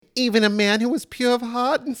Even a man who is pure of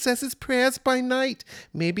heart and says his prayers by night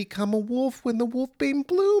may become a wolf when the wolfbane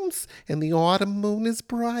blooms and the autumn moon is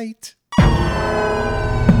bright.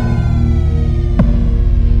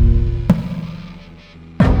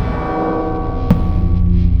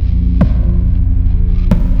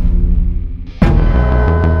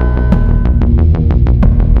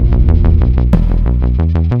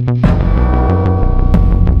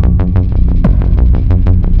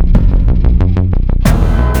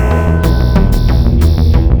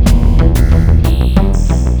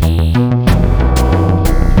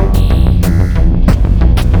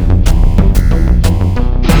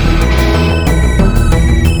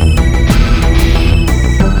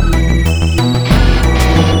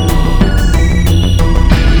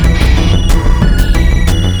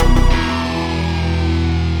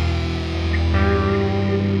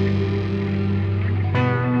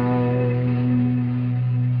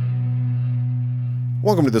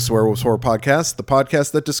 Welcome to the Swearwolves Horror Podcast, the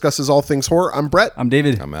podcast that discusses all things horror. I'm Brett. I'm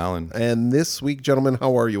David. I'm Alan. And this week, gentlemen,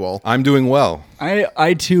 how are you all? I'm doing well.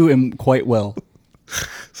 I too am quite well.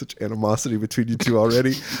 Such animosity between you two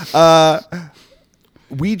already.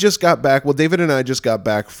 We just got back. Well, David and I just got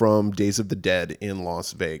back from Days of the Dead in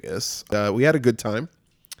Las Vegas. We had a good time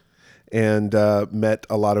and met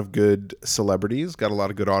a lot of good celebrities, got a lot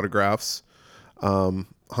of good autographs, hung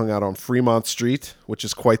out on Fremont Street, which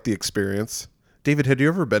is quite the experience. David, had you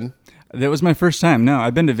ever been? That was my first time. No,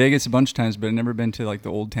 I've been to Vegas a bunch of times, but I've never been to like the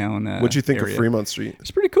old town. What'd you think area. of Fremont Street? It's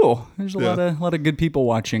pretty cool. There's a lot of good people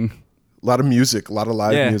watching. A lot of music, a lot of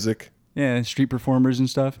live music. Yeah, street performers and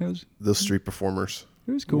stuff. Those street performers.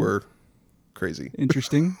 It was cool. Were crazy.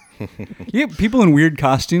 Interesting. Yeah, people in weird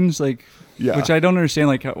costumes, like, which I don't understand.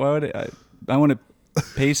 Like, why would I want to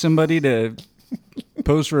pay somebody to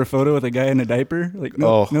pose for a photo with a guy in a diaper? Like,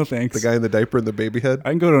 no thanks. The guy in the diaper and the baby head. I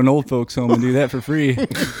can go to an old folks home and do that for free.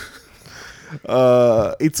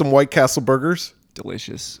 Eat some White Castle burgers.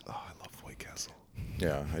 Delicious. Oh, I love White Castle.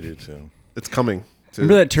 Yeah, I do too. It's coming.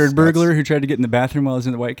 Remember that turd burglar who tried to get in the bathroom while I was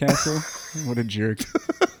in the White Castle? What a jerk.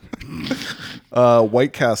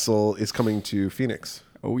 White Castle is coming to Phoenix.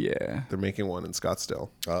 Oh, yeah. They're making one in Scottsdale.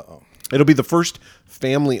 Uh-oh. It'll be the first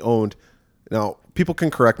family-owned. Now, people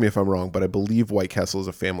can correct me if I'm wrong, but I believe White Castle is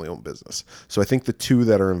a family-owned business. So I think the two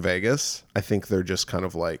that are in Vegas, I think they're just kind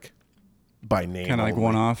of like by name. Kind of like only.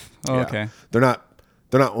 one-off? Oh, Yeah. okay. They're not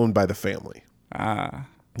owned by the family. Ah.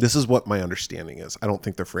 This is what my understanding is. I don't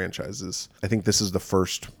think they're franchises. I think this is the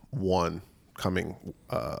first one coming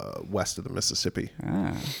west of the Mississippi.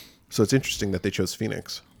 Ah. So it's interesting that they chose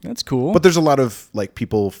Phoenix. That's cool. But there's a lot of like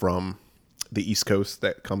people from the East Coast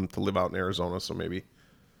that come to live out in Arizona, so maybe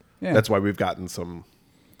that's why we've gotten some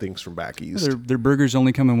things from back east. Their burgers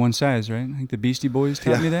only come in one size, right? I think the Beastie Boys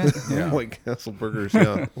taught me that. Yeah. White Castle burgers,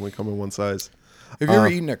 only come in one size. Have you ever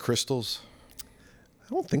eaten at Crystal's?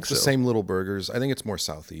 I don't think It's so. the same little burgers. I think it's more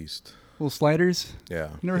southeast. Little sliders. Yeah.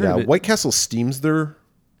 Never heard of it. White Castle steams their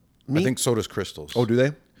meat. I think so does Crystal's. Oh, do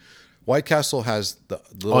they? White Castle has the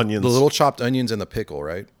Onions. little chopped onions and the pickle,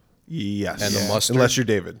 right? Yes. And the mustard? Unless you're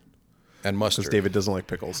David. And mustard. Because David doesn't like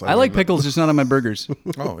pickles. I like pickles, just not on my burgers.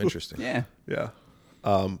 Oh, interesting. Yeah. Yeah.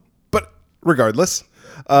 But regardless,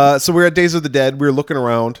 so we're at Days of the Dead. We're looking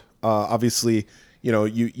around. Obviously,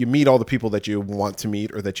 you meet all the people that you want to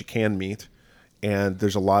meet or that you can meet. And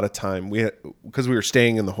there's a lot of time. Because we were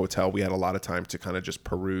staying in the hotel, we had a lot of time to kind of just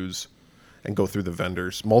peruse and go through the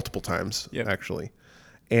vendors multiple times, actually.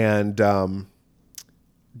 And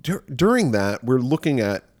during that, we're looking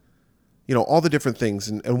at, all the different things.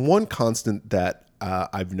 And one constant that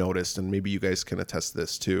I've noticed, and maybe you guys can attest to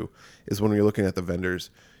this too, is when you're looking at the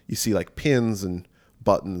vendors, you see like pins and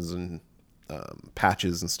buttons and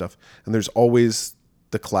patches and stuff. And there's always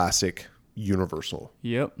the classic Universal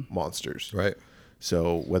monsters. Right.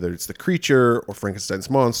 So whether it's the Creature or Frankenstein's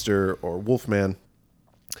monster or Wolfman.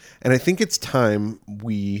 And I think it's time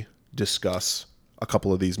we discuss a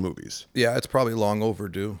couple of these movies. Yeah, it's probably long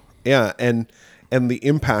overdue. Yeah, and the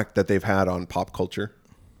impact that they've had on pop culture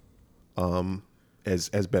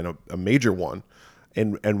has been a major one,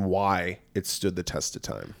 and why it stood the test of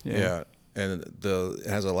time. Yeah. And it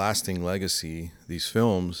has a lasting legacy, these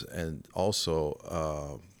films, and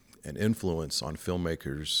also an influence on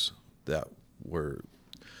filmmakers that were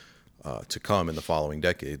to come in the following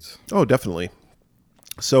decades. Oh, definitely.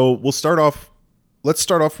 So let's start off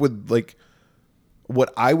with like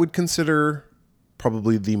what I would consider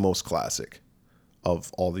probably the most classic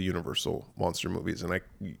of all the Universal monster movies. And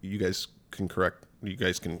you guys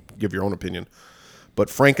can give your own opinion. But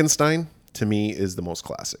Frankenstein, to me, is the most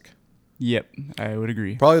classic. Yep, I would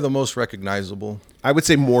agree. Probably the most recognizable. I would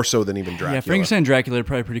say more so than even Dracula. Yeah, Frankenstein and Dracula are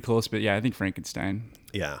probably pretty close, but yeah, I think Frankenstein.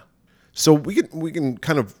 Yeah. So we can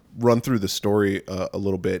kind of run through the story a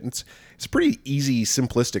little bit. It's a pretty easy,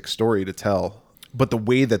 simplistic story to tell, but the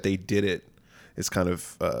way that they did it is kind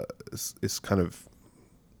of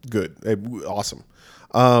good, awesome.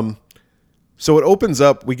 So it opens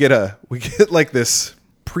up. We get like this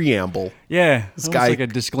preamble. Yeah, this almost guy, like a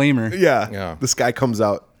disclaimer. Yeah. This guy comes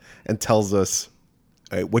out and tells us,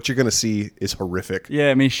 what you're going to see is horrific.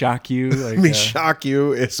 Yeah, it may shock you. Like, It may shock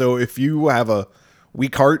you. So if you have a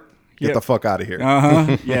weak heart, get the fuck out of here.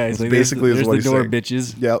 Yeah, it's like, basically there's what the he's door, saying.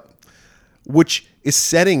 bitches. Yep. Which is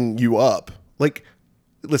setting you up. Like,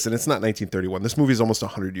 listen, it's not 1931. This movie is almost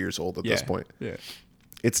 100 years old at this point. Yeah.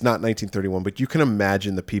 It's not 1931, but you can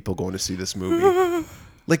imagine the people going to see this movie.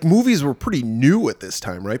 Like, movies were pretty new at this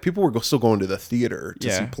time, right? People were still going to the theater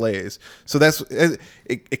to see plays. So that's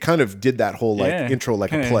it kind of did that whole intro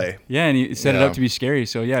like a play. Yeah, and you set it up to be scary.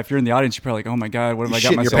 So yeah, if you're in the audience, you're probably like, oh my God, what have I got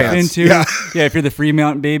shit your myself pants. into? Yeah. Yeah, if you're the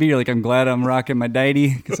Fremont baby, you're like, I'm glad I'm rocking my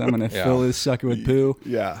diety because I'm going to fill this sucker with poo.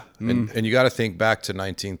 Yeah. And you got to think back to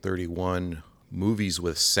 1931, movies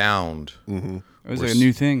with sound. Mm-hmm. It was like a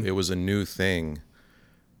new thing. It was a new thing.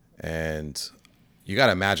 And you got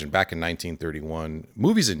to imagine back in 1931,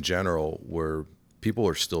 movies in general were people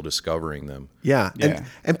are still discovering them. Yeah.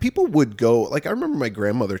 And people would go, like, I remember my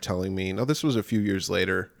grandmother telling me, now this was a few years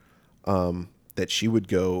later, that she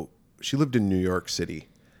lived in New York City,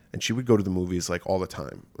 and she would go to the movies like all the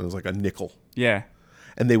time. It was like a nickel. Yeah.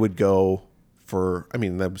 And they would go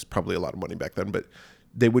that was probably a lot of money back then, but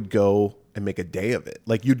they would go and make a day of it.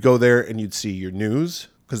 Like, you'd go there and you'd see your news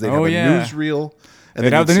because they'd have a newsreel. And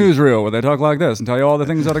they'd have the newsreel where they talk like this and tell you all the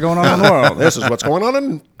things that are going on in the world. This is what's going on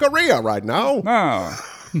in Korea right now. Oh.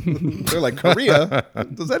 They're like, Korea?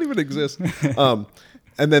 Does that even exist?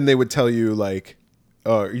 And then they would tell you, like,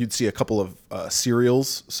 you'd see a couple of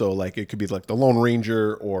serials. So, like, it could be like The Lone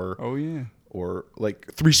Ranger or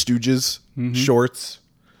like Three Stooges shorts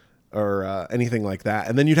or anything like that.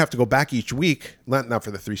 And then you'd have to go back each week, not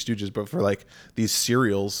for the Three Stooges, but for like these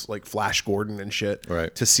serials like Flash Gordon and shit,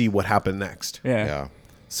 right, to see what happened next. Yeah.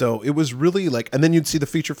 So it was really like, and then you'd see the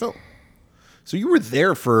feature film. So you were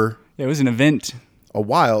there for it was an event a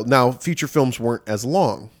while. Now, feature films weren't as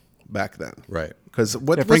long back then, right? Because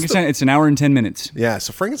Frankenstein, it's an hour and 10 minutes. Yeah,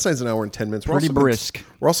 so Frankenstein's an hour and 10 minutes. Pretty brisk.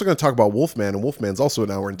 We're also going to talk about Wolfman, and Wolfman's also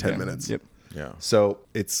an hour and 10 minutes. Yep. Yeah. So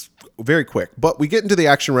it's very quick. But we get into the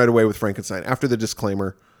action right away with Frankenstein. After the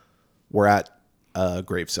disclaimer, we're at a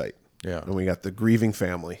gravesite. Yeah. And we got the grieving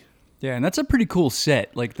family. Yeah, and that's a pretty cool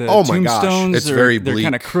set. Like the Oh my gosh. tombstones, It's very they're bleak.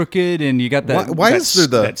 kind of crooked, and you got that. Why is there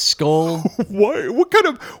that skull? Why? What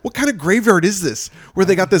kind of graveyard is this? Where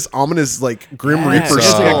they got this ominous like Grim Reaper It's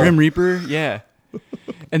skull? like a Grim Reaper. Yeah,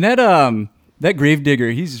 and that gravedigger,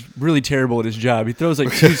 he's really terrible at his job. He throws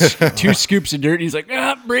like two scoops of dirt, and he's like,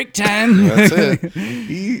 break time. That's it.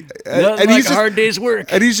 He's a hard day's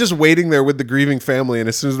work. And he's just waiting there with the grieving family. And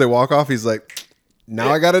as soon as they walk off, he's like, now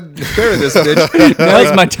I got to bury this bitch.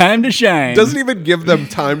 Now's my time to shine. Doesn't even give them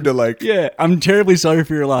time to like. Yeah, I'm terribly sorry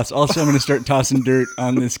for your loss. Also, I'm going to start tossing dirt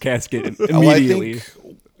on this casket immediately. Well, I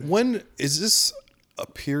think, when is this a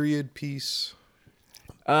period piece?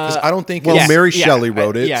 Because I don't think. Mary Shelley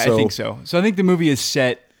wrote it. Yeah, so. I think so. So I think the movie is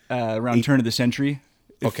set around turn of the century.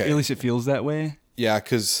 Okay. At least it feels that way. Yeah,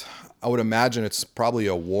 because I would imagine it's probably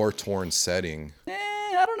a war-torn setting.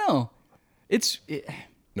 I don't know.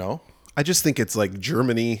 No? I just think it's like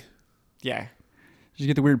Germany. Yeah. You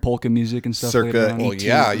get the weird polka music and stuff. Circa Well,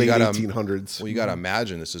 yeah, late you gotta 1800s. Well, you got to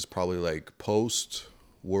imagine this is probably like post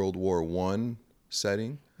World War I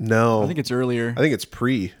setting. No. I think it's earlier. I think it's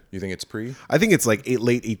pre. You think it's pre? I think it's like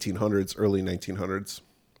late 1800s, early 1900s.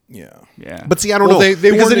 Yeah. Yeah. But see, I don't Well, know. they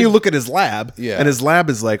because weren't then you in- look at his lab, Yeah. and his lab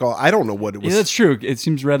is like, oh, I don't know what it was. Yeah, that's true. It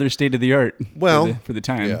seems rather state of the art. Well, for the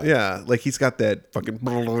time. yeah. Yeah, like he's got that fucking.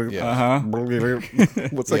 Yeah.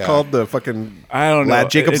 What's that Yeah. called? The fucking. I don't know.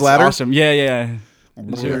 Jacob's It's ladder. Awesome. Yeah.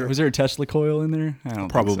 Was there a Tesla coil in there? I don't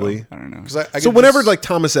Probably. think so. I don't know. 'Cause I So could whenever just- like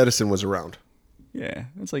Thomas Edison was around, Yeah,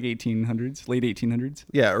 it's like 1800s, late 1800s.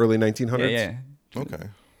 yeah, early 1900s. Yeah. Okay.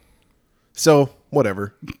 So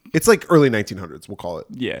whatever, it's like early 1900s. We'll call it.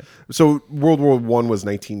 Yeah. So World War I was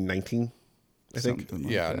 1919, I think. Something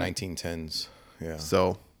like Yeah, that. 1910s. Yeah.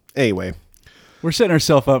 So anyway, We're setting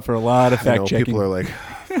ourselves up for a lot of I know fact checking. people are like,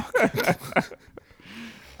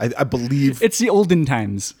 I believe. It's the olden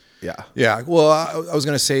times. Yeah. Yeah, well, I was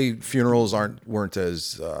gonna say funerals weren't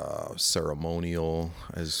as ceremonial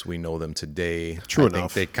as we know them today. True I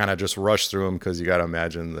enough. think they kind of just rushed through them because you got to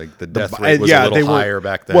imagine like the death rate was a they little weren't- higher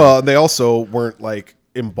back then. Well, they also weren't like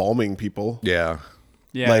embalming people. yeah,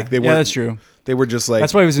 Yeah, Like they yeah, weren't. that's true. They were just like.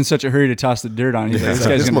 That's why he was in such a hurry to toss the dirt on. He's like, this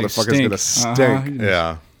guy's This gonna motherfucker's stink. gonna stink.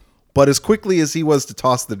 Yeah. But as quickly as he was to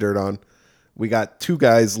toss the dirt on, we got two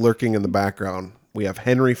guys lurking in the background. We have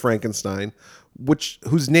Henry Frankenstein,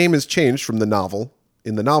 whose name is changed from the novel.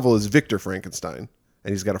 In the novel is Victor Frankenstein,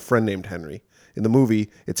 and he's got a friend named Henry. In the movie,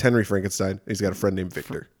 it's Henry Frankenstein, and he's got a friend named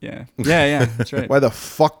Victor. Yeah, yeah, that's right. Why the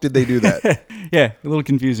fuck did they do that? Yeah, a little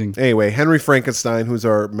confusing. Anyway, Henry Frankenstein, who's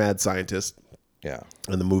our mad scientist, Yeah.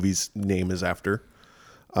 and the movie's name is after,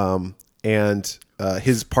 and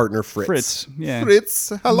his partner Fritz. Fritz, yeah. Fritz,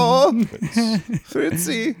 hello,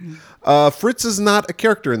 Fritzy. Fritz is not a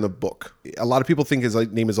character in the book. A lot of people think his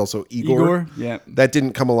name is also Igor. Igor, yeah. That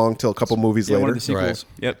didn't come along till a couple movies Yeah, later. one of the sequels.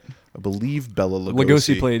 Right. Yep. I believe Bela Lugosi.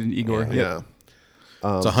 Lugosi played Igor. Yep. Yeah.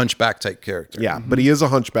 It's a hunchback type character. Yeah, but he is a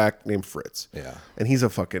hunchback named Fritz. Yeah. And he is a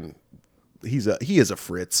Fritz.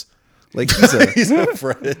 Like he's a He's a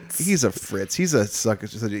Fritz. he's a Fritz. He's a sucker.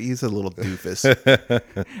 He's a little doofus.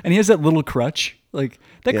 And he has that little crutch. Like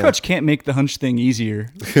that Yeah. crutch can't make the hunch thing easier.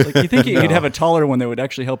 Like you think he'd have a taller one that would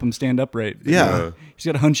actually help him stand upright. But Yeah. he's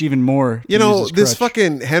got to hunch even more. You to use know, his this crutch.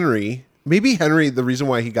 fucking Henry, maybe Henry, the reason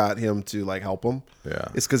why he got him to like help him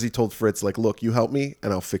is because he told Fritz, like, look, you help me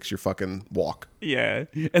and I'll fix your fucking walk. Yeah.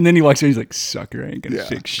 And then he walks in, he's like, sucker, I ain't gonna Yeah.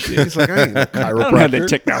 fix shit. He's like, I ain't no I don't have the chiropractor.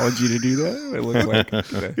 technology to do that. I look like,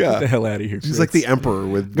 Yeah. get the hell out of here. He's like the emperor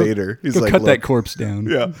with Vader. He's Go like, cut that "Look." corpse down.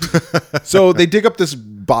 Yeah. So they dig up this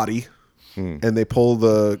body and they pull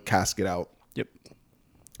the casket out. Yep.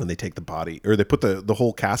 And they take the body, or they put the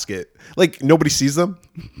whole casket. Like nobody sees them.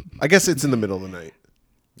 I guess it's in the middle of the night.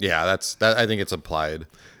 Yeah, that. I think it's applied.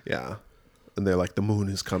 Yeah. And they're like, the moon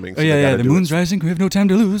is coming. So Oh, yeah, they yeah. gotta The do moon's it. rising. We have no time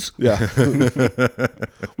to lose. Yeah.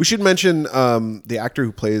 We should mention the actor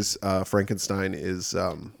who plays Frankenstein is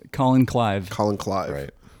Colin Clive. Colin Clive,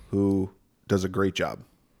 Right. who does a great job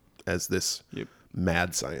as this Yep.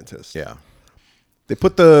 mad scientist. Yeah. They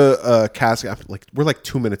put the casket, like we're like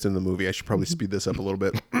 2 minutes in the movie. I should probably speed this up a little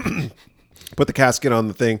bit. Put the casket on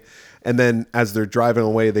the thing, and then as they're driving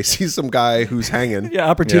away, they see some guy who's hanging. Yeah,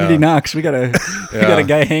 opportunity Yeah. knocks. We got a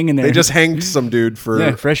guy hanging there. They just hanged some dude for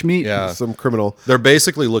yeah, fresh meat. Yeah. some criminal. They're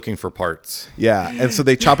basically looking for parts. Yeah, and so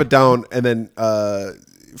they chop it down, and then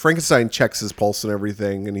Frankenstein checks his pulse and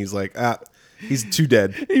everything, and he's like, he's too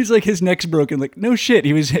dead. He's like, his neck's broken. Like, no shit.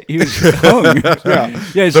 He was hung. yeah.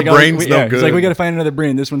 He's The like, brain's no He's like, good. we got to find another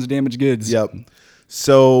brain. This one's damaged goods. Yep.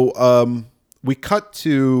 So we cut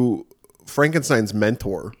to Frankenstein's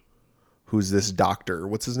mentor, who's this doctor.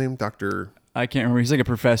 What's his name? Doctor. I can't remember. He's like a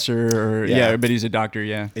professor or, Yeah. but he's a doctor.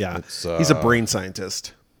 Yeah. Yeah, It's, he's a brain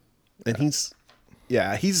scientist, and he's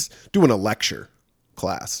doing a lecture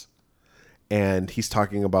class, and he's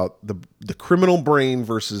talking about the criminal brain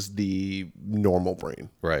versus the normal brain,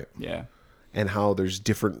 Right. Yeah. and how there's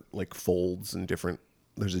different like folds and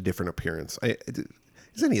there's a different appearance.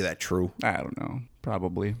 Is any of that true? I don't know.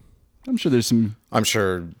 Probably. I'm sure there's some. I'm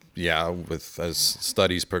sure. Yeah. With as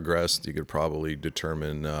studies progressed, you could probably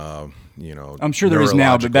determine. I'm sure there is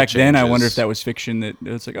now, but neurological back then, I wonder if changes. that was fiction. That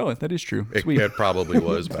it's like, oh, that is true. It, Sweet. it probably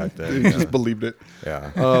was back then. He Yeah. just believed it.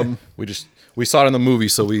 Yeah. We saw it in the movie,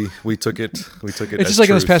 so we took it. We took it. It's as just like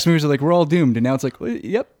in those truth. past movies, are like we're all doomed, and now it's like, well,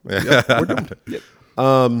 yep. We're doomed.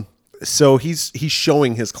 Yep. So he's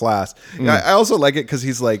showing his class. I also like it because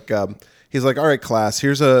he's like, all right, class.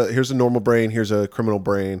 Here's a normal brain. Here's a criminal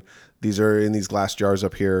brain. These are in these glass jars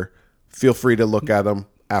up here. Feel free to look at them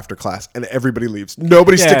after class, and everybody leaves.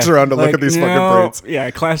 Nobody sticks around to look at these fucking brains. Yeah,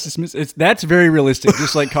 class dismissed. That's very realistic,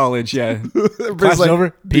 just like college. Yeah, Everybody's class is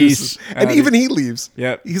over. deuces. Peace. And Outta even he leaves.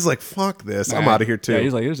 Yep. He's like, fuck this. I'm out of here too. Yeah,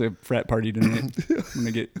 he's like, there's a frat party tonight. I'm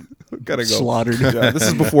gonna get Gotta go. slaughtered. Yeah, this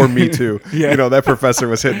is before Me Too. Yeah. You know, that professor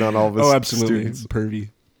was hitting on all of his Oh, absolutely, students. pervy.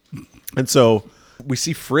 And so we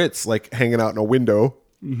see Fritz like hanging out in a window,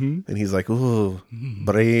 and he's like, "Ooh,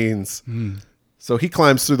 brains." So he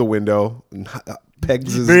climbs through the window and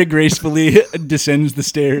pegs his, Very gracefully descends the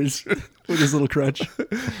stairs with his little crutch.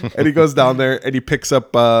 and he goes down there and he picks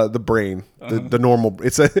up the brain, the normal.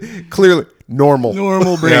 It's a clearly normal.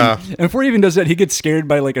 Normal brain. Yeah. And before he even does that, he gets scared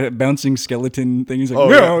by like a bouncing skeleton thing. He's like,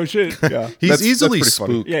 Oh, oh, yeah. shit. Yeah, He's easily pretty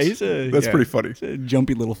funny. spooked. Yeah, That's pretty funny. He's a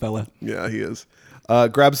jumpy little fella. Yeah, he is.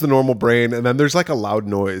 Grabs the normal brain, and then there's like a loud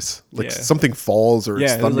noise, like Yeah. something falls or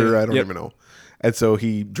it's Yeah, it was thunder. like- I don't yep. even know. And so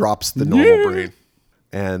he drops the normal brain,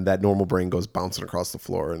 and that normal brain goes bouncing across the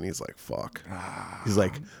floor, and he's like, "Fuck." He's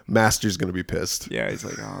like, "Master's gonna be pissed." Yeah, he's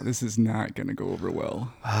like, oh, this is not going to go over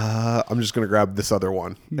well. I'm just gonna grab this other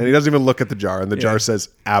one, and he doesn't even look at the jar, and the jar says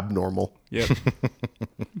abnormal. Yep.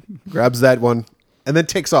 Grabs that one, and then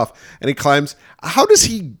takes off, and he climbs. How does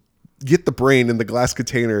he get the brain in the glass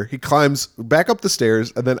container. He climbs back up the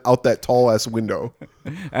stairs and then out that tall ass window.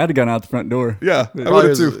 I'd have gone out the front door. Yeah, But I would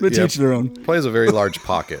have too. Let's each their own. Plays a very large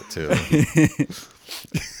pocket too.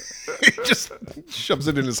 He just shoves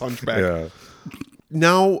it in his hunchback. Yeah.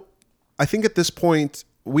 Now, I think at this point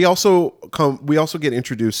we also get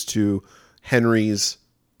introduced to Henry's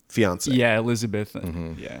fiance. Yeah, Elizabeth.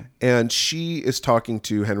 Mm-hmm. Yeah, And she is talking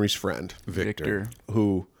to Henry's friend, Victor.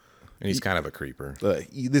 who And he's kind of a creeper.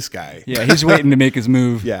 this guy. yeah. He's waiting to make his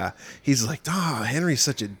move. Yeah. He's like, Henry's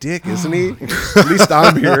such a dick, isn't he? At least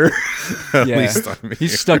I'm here. Yeah,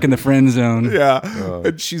 he's stuck in the friend zone. Yeah.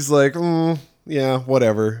 And she's like, yeah,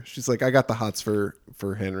 whatever. She's like, I got the hots for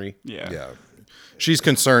Henry. Yeah. She's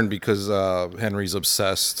concerned because Henry's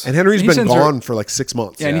obsessed. And Henry's He been sends her- gone for like 6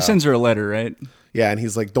 months. Yeah, and he sends her a letter, right? Yeah, and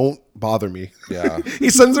he's like, don't bother me. Yeah. He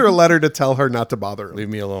sends her a letter to tell her not to bother him. Leave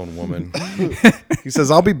me alone, woman. He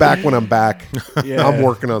says, I'll be back when I'm back. Yeah. I'm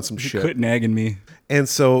working on some shit. Quit nagging me. And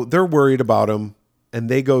so they're worried about him, and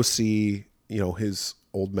they go see, his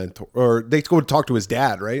old mentor, or they go talk to his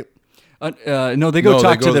dad, right? No, they go No,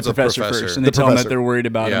 talk they to go the to the professor professor. first, and The they tell him that professor. they're worried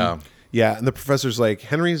about Yeah. him. Yeah, and the professor's like,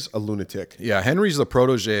 Henry's a lunatic. Yeah. Henry's the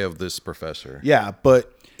protege of this professor. Yeah,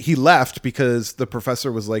 but he left because the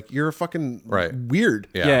professor was like, you're a fucking Right. weird.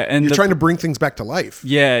 Yeah. Yeah, and You're the, trying to bring things back to life.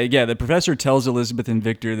 yeah. The professor tells Elizabeth and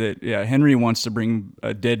Victor that Henry wants to bring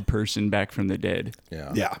a dead person back from the dead.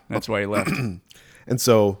 Yeah. Yeah. That's why he left. And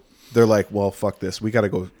so they're like, well, fuck this. We got to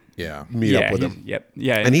go Yeah. meet up with he- him. Yep.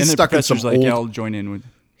 Yeah, And he's the stuck in some professor's like, old- yeah, I'll join in with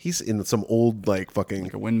He's in some old, like, fucking,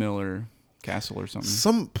 like a windmill or castle or something.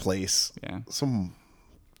 some place. Yeah. Some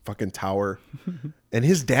fucking tower. And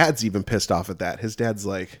his dad's even pissed off at that. His dad's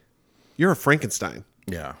like, you're a Frankenstein.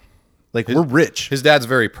 Yeah. Like, we're rich. His dad's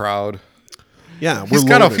very proud. Yeah, He's we're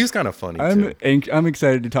kind of loaded. funny too. I'm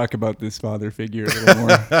excited to talk about this father figure a little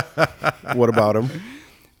more. What about him?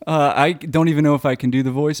 I don't even know if I can do the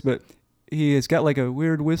voice, but he has got like a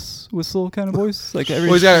weird whistle kind of voice. Like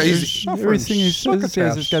Well, he's everything he says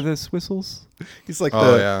succotash. has got this whistles. He's like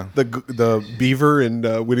Oh, the beaver in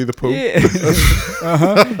Winnie the Pooh.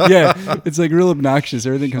 Yeah. Yeah. It's like real obnoxious.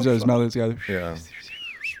 Everything comes out of his mouth. It's got Yeah.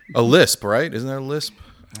 A lisp, right? Isn't that a lisp?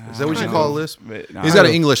 Is that what you call a lisp? But, no, He's got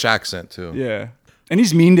an English accent too. Yeah. And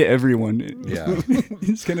he's mean to everyone. Yeah.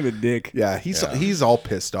 He's kind of a dick. Yeah, he's all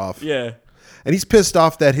pissed off. Yeah. And he's pissed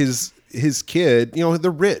off that his kid,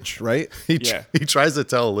 they're rich, right? He tries to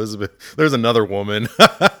tell Elizabeth there's another woman.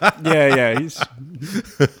 Yeah. He's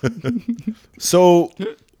So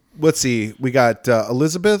let's see. We got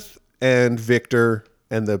Elizabeth and Victor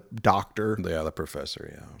and the doctor, Yeah, the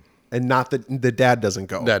professor. Yeah. and not the dad doesn't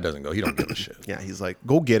go. Dad doesn't go. He don't give a shit. Yeah, he's like,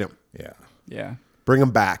 go get him, Yeah. yeah. bring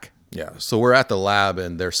him back. Yeah. So we're at the lab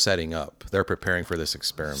and they're setting up. They're preparing for this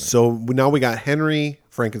experiment. So now we got Henry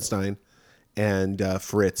Frankenstein and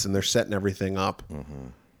Fritz, and they're setting everything up. Mm-hmm.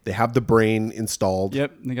 They have the brain installed.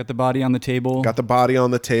 Yep. They got the body on the table. Got the body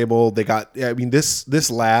on the table. They got. I mean, this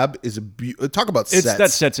lab is talk about sets.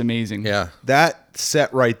 That set's amazing. Yeah. That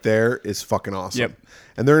set right there is fucking awesome. Yep.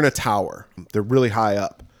 And they're in a tower. They're really high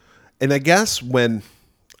up. And I guess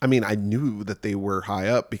I knew that they were high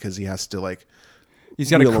up because he has to like. He's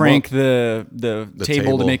got to wheel 'em crank up. the table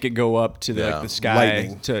table. to make it go up to the, Yeah. like, the sky.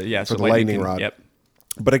 Lightning. So For the lightning lightning can- rod. Yep.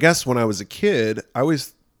 But I guess when I was a kid, I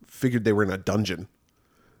always figured they were in a dungeon.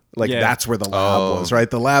 Like Yeah. that's where the lab was, right?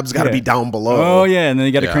 The lab's got to Yeah. be down below. Oh yeah, and then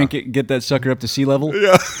you got to Yeah. crank it, get that sucker up to sea level.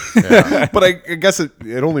 But I guess it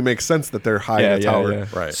only makes sense that they're high in a Yeah, tower. yeah.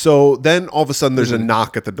 Right. So then all of a sudden there's a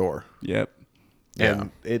knock at the door. Yep.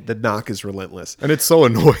 And the knock is relentless. And it's so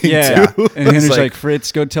annoying Yeah. too. And Henry's It's like,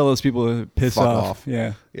 Fritz, go tell those people to piss Fuck off. off.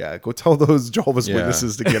 Yeah. Yeah, go tell those Jehovah's Yeah.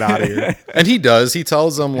 Witnesses to get out of here. and he does. He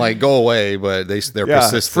tells them like, go away, but they're Yeah,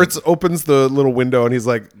 persistent. Fritz opens the little window and he's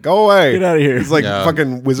like, "Go away, Get outta here." He's like Yeah.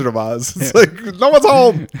 fucking Wizard of Oz. It's like no one's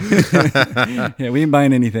home. Yeah, we ain't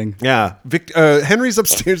buying anything. Yeah, Henry's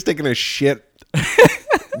upstairs taking a shit.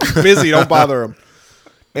 Busy, don't bother him.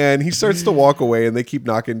 And he starts to walk away, and they keep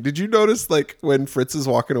knocking. Did you notice, like, when Fritz is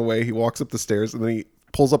walking away, he walks up the stairs, and then he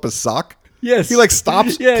pulls up his sock? Yes. He, like,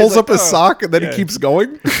 stops, Yeah, pulls he's up like, his "Oh." sock, and then Yeah. he keeps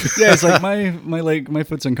going. Yeah, it's like my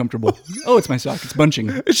foot's uncomfortable. Oh, it's my sock. It's bunching.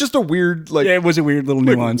 It's just a weird, like, Yeah, it was a weird little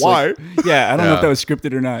nuance. why? Like, yeah, I don't know if Yeah. that was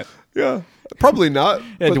scripted or not. yeah, probably not.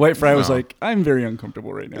 Yeah, but- Dwight Fry was like, I'm very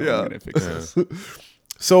uncomfortable right now. Yeah. I'm gonna fix this.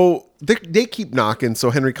 So they keep knocking,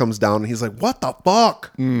 so Henry comes down, and he's like, what the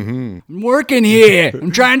fuck? I'm working here.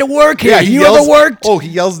 I'm trying to work here. he You yells, ever worked? Oh, he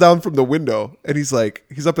yells down from the window, and he's like,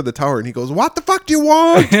 he's up in the tower, and he goes, "What the fuck do you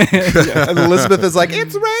want?" And Elizabeth is like,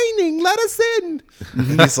 "It's raining. Let us in."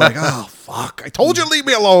 And he's like, "Oh fuck! I told you to leave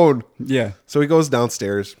me alone." Yeah. So he goes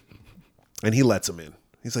downstairs, and he lets him in.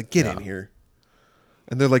 He's like, "Get in here."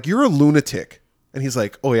 And they're like, "You're a lunatic." And he's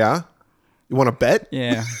like, "Oh yeah? You want to bet?"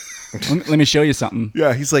 Yeah. Let me show you something.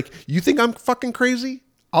 Yeah, he's like, "You think I'm fucking crazy?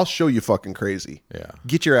 I'll show you fucking crazy. Yeah.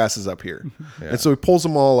 Get your asses up here." And so he pulls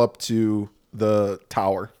them all up to the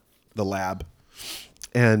tower, the lab,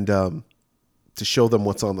 and to show them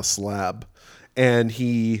what's on the slab. And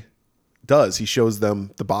he shows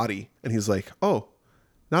them the body. And he's like, "Oh,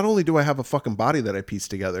 not only do I have a fucking body that I pieced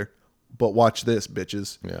together, but watch this,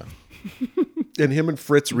 bitches." Yeah. And him and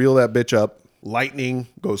Fritz reel that bitch up. Lightning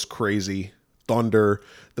goes crazy. Thunder.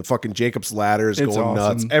 The fucking Jacob's ladder is going awesome.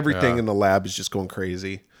 nuts. Everything in the lab is just going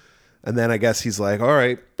crazy. And then I guess he's like, "All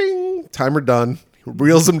right, bing, timer done." He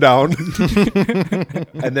reels him down.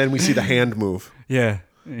 And then we see the hand move. Yeah.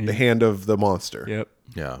 The hand of the monster. Yep.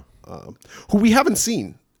 Yeah. Who we haven't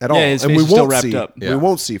seen at all. his And face we is still won't wrapped see. up. We Yeah.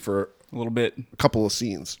 won't see for A little bit. a couple of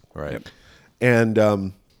scenes. Right. Yep.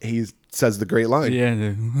 And he says the great line. Yeah.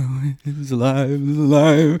 It's alive. It's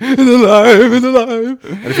alive. It's alive. It's alive.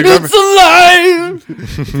 If you've ever, It's alive.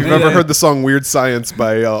 if you've ever heard the song Weird Science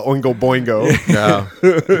by Oingo Boingo, Yeah.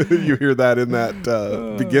 you hear that in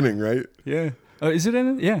that beginning, right? Yeah. Oh, is it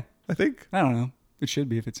in it? Yeah. I think. I don't know. It should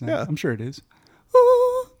be if it's not. Yeah. I'm sure it is.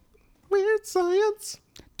 Ooh, Weird Science.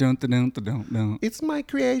 Don't. It's my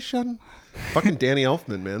creation. Fucking Danny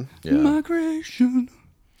Elfman, man. Yeah. My creation.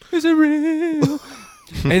 Is it real?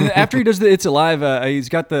 And after he does the "It's alive," he's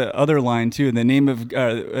got the other line too. In the name of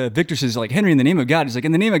Victor says, like, "Henry, in the name of God." He's like,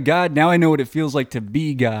 "In the name of God, now I know what it feels like to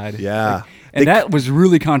be God." Yeah. Like, and that was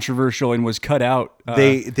really controversial and was cut out.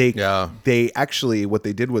 They actually, what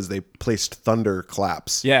they did was they placed thunder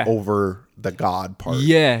claps over the God part.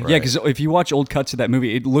 Yeah, because if you watch old cuts of that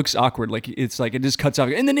movie, it looks awkward. Like it's like it just cuts off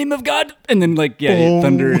 "in the name of God," and then like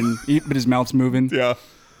thunder, but his mouth's moving. Yeah.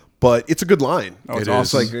 But it's a good line. Oh, it's It's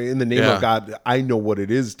awesome. like, in the name of God, I know what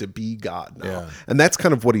it is to be God now. Yeah. And that's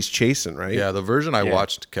kind of what he's chasing, right? Yeah. The version I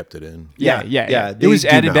watched kept it in. Yeah. they It was do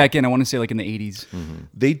added now. back in. I want to say like in the 80s.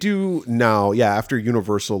 They do now, after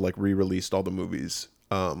Universal like re-released all the movies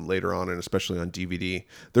later on, and especially on DVD.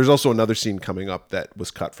 There's also another scene coming up that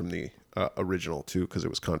was cut from the original too, because it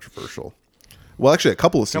was controversial. Well, actually, a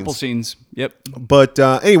couple of scenes. Yep. But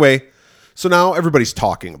anyway, so now everybody's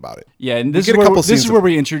talking about it. Yeah, and this get is a where couple this is scenes where of-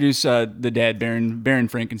 we introduce the dad, Baron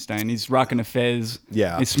Frankenstein. He's rocking a fez.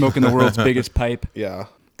 Yeah. He's smoking the world's biggest pipe. Yeah.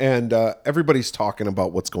 And everybody's talking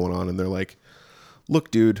about what's going on, and they're like, "Look,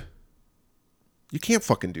 dude, you can't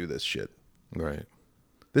fucking do this shit. Right.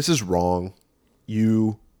 This is wrong.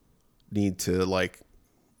 You need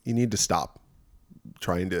to stop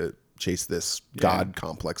trying to chase this God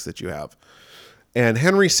complex that you have." And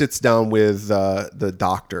Henry sits down with the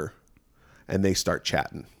doctor, and they start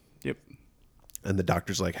chatting. Yep. And the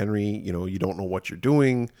doctor's like, "Henry, you don't know what you're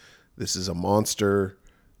doing. This is a monster,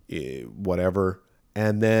 whatever."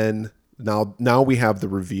 And then now we have the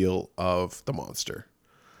reveal of the monster.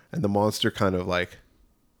 And the monster kind of like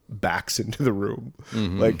backs into the room.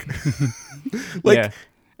 Like Yeah.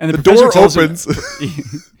 And the professor door tells him- opens.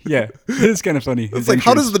 Yeah, it's kind of funny. It's like,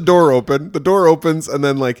 how does the door open? The door opens, and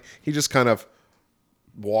then like he just kind of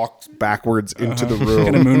walks backwards into the room.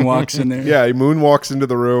 kind of moonwalks in there? Yeah, he moonwalks into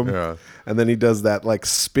the room, Yeah. and then he does that like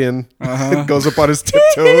spin. It goes up on his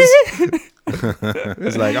tiptoes.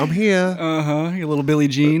 He's like, "I'm here." Your little Billie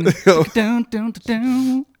Jean. Down, down,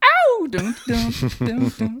 down. Ow! Down, down, down,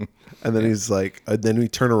 down. And then he's like, then we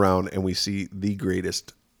turn around and we see the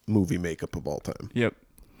greatest movie makeup of all time. Yep.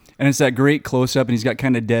 And it's that great close up, and he's got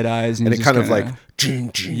kind of dead eyes, and And it he's kind of just like,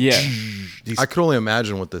 kinda- yeah, I could only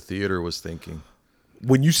imagine what the theater was thinking.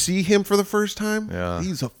 when you see him for the first time, Yeah.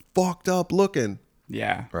 he's a fucked up looking.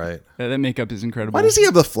 yeah. Right. That makeup is incredible. Why does he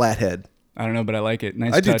have the flat head? I don't know, but I like it.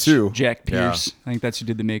 Nice I do touch. too. Jack Pierce. I think that's who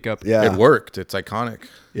did the makeup. Yeah. It worked. It's iconic.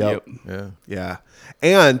 Yep. Yeah. Yeah.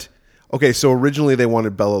 And okay, so originally they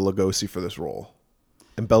wanted Bela Lugosi for this role,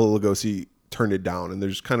 and Bela Lugosi turned it down. And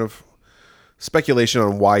there's kind of speculation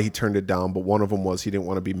on why he turned it down, but one of them was he didn't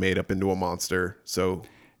want to be made up into a monster, so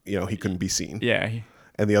he couldn't be seen. Yeah.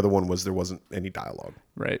 And the other one was there wasn't any dialogue.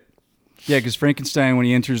 Right. Yeah, because Frankenstein, when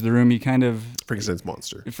he enters the room, he kind of Frankenstein's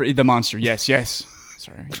monster. the monster. Yes.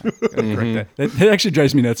 Sorry, gotta correct that. That actually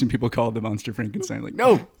drives me nuts when people call it the monster Frankenstein. Like,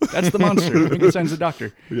 no, that's the monster. Frankenstein's the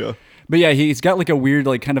doctor. Yeah. But yeah, he's got like a weird,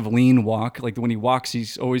 like kind of lean walk. Like when he walks,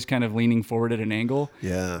 he's always kind of leaning forward at an angle.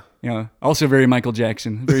 Yeah. Also very Michael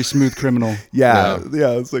Jackson, very smooth criminal. Yeah.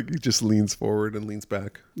 It's like he just leans forward and leans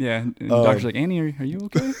back. Yeah. And the doctor's like, Annie, are you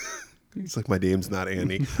okay? It's like, my name's not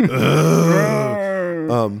Annie.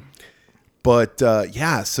 But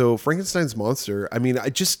so Frankenstein's monster, I mean, I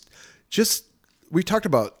just we talked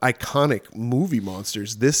about iconic movie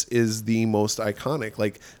monsters. This is the most iconic.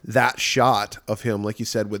 Like that shot of him, like you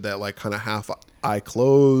said, with that like kind of half eye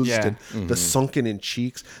closed Yeah. and the sunken in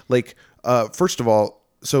cheeks. Like, first of all,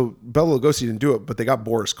 so Bela Lugosi didn't do it, but they got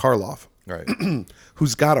Boris Karloff, Right.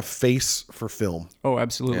 who's got a face for film. Oh,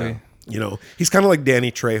 absolutely. Yeah. He's kind of like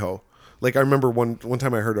Danny Trejo. Like, I remember one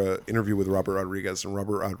time I heard an interview with Robert Rodriguez, and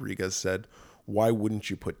Robert Rodriguez said, "Why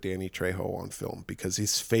wouldn't you put Danny Trejo on film? Because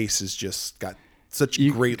his face has just got such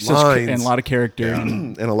great lines and a lot of character.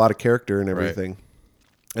 and a lot of character and everything."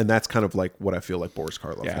 And that's kind of like what I feel like Boris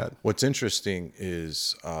Karloff had. What's interesting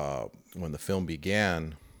is when the film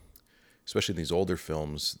began, especially these older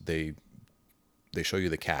films, they show you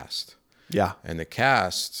the cast. Yeah. And the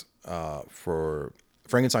cast for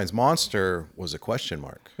Frankenstein's monster was a question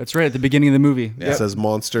mark. That's right, at the beginning of the movie. It says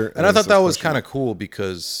monster. And I thought that was kind of cool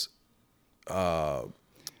because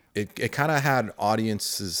it kind of had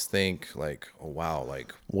audiences think like, oh, wow,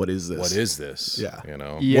 like, what is this? what is this? Yeah. You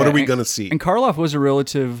know? Yeah, What are we and- going to see? And Karloff was a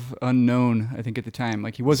relative unknown, I think, at the time.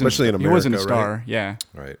 Like he wasn't, Especially in he wasn't a America, star. right? Yeah,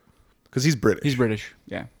 Right. Because he's British. he's British.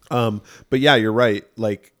 Yeah, But yeah, you're right.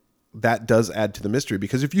 Like, that does add to the mystery,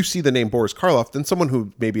 because if you see the name Boris Karloff, then someone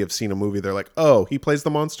who maybe have seen a movie, they're like, oh, he plays the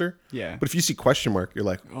monster? Yeah. But if you see question mark, you're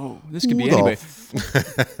like, oh, this could be who the anybody.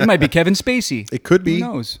 It might be Kevin Spacey. It could be. Who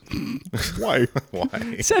knows? Why?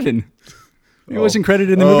 Why? 7. He wasn't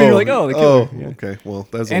credited in the movie. You're like, oh, the killer. Yeah. Okay. Well,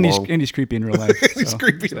 that's And a he's long... and he's creepy in real life. he's so.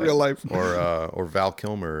 creepy in real life. Or Val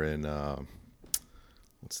Kilmer in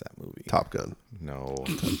what's that movie? Top Gun. No,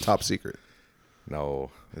 Top Secret. no.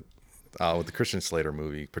 With the Christian Slater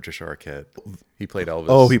movie, Patricia Arquette. He played Elvis.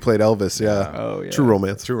 Oh, he played Elvis. Yeah. Oh, yeah. True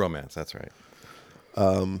Romance. True Romance. That's right.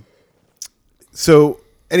 So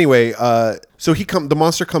anyway, the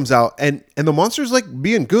monster comes out, and the monster's like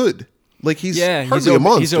being good. Like he's hardly a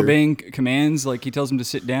monster. He's obeying commands. Like he tells him to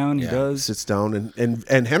sit down. He does. Sits down,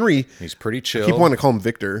 and Henry. He's pretty chill. I keep wanting to call him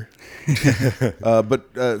Victor,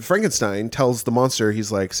 but Frankenstein tells the monster,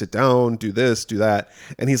 he's like, sit down, do this, do that,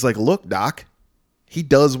 and he's like, look, Doc, he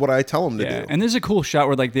does what I tell him to do. And there's a cool shot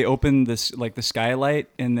where like they open this like the skylight,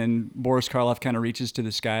 and then Boris Karloff kind of reaches to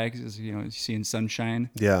the sky because he's seeing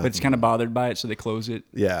sunshine. Yeah. but it's kind of bothered by it, so they close it.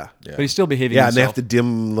 Yeah, But he's still behaving. yeah, and they have himself. to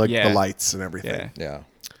dim like Yeah. the lights and everything. Yeah. Yeah.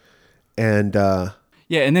 And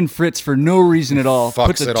Yeah, and then Fritz, for no reason at all, Fucks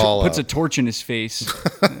puts it all puts up. a torch in his face.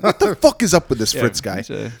 what the fuck is up with this Fritz guy? he's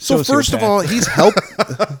a So first of sociopath. all, he's helped.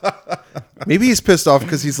 Maybe he's pissed off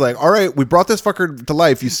because he's like, all right, we brought this fucker to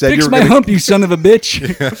life. You said Fix you were my going hump, you son of a bitch.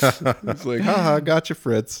 He's like, haha, gotcha,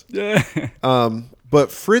 Fritz. Yeah.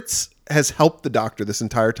 But Fritz has helped the doctor this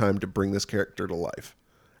entire time to bring this character to life.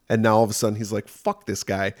 And now all of a sudden he's like, fuck this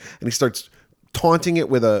guy. And he starts taunting it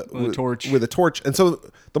with a torch. With a torch. And so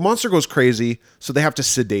the monster goes crazy, so they have to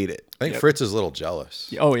sedate it. I think Fritz is a little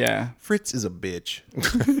jealous. Oh yeah. Fritz is a bitch.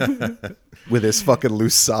 With his fucking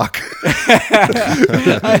loose sock.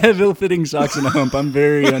 I have ill-fitting socks and a hump. I'm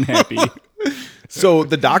very unhappy. So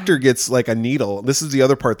the doctor gets like a needle. This is the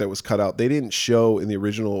other part that was cut out. They didn't show in the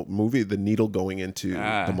original movie the needle going into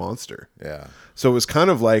the monster. Yeah. So it was kind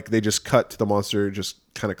of like they just cut to the monster just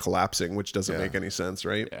kind of collapsing, which doesn't make any sense,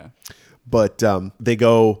 right? Yeah. But they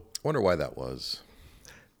go I wonder why that was.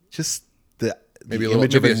 just the Maybe the a little,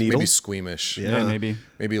 image of a maybe, needle. maybe squeamish. Yeah, maybe.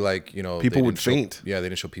 Maybe like People they would didn't show- faint. Yeah, they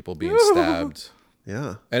didn't show people being stabbed.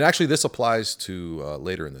 Yeah. And actually, this applies to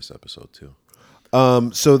later in this episode too.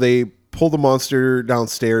 So they pull the monster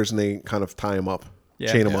downstairs and they kind of tie him up,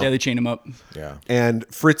 Yeah. chain him up. Yeah, they chain him up. Yeah. And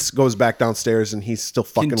Fritz goes back downstairs and he's still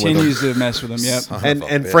fucking Continues with him. to mess with him. Yep. Son And of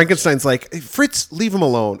a and bitch. Frankenstein's like, hey, Fritz, leave him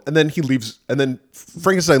alone. And then he leaves. And then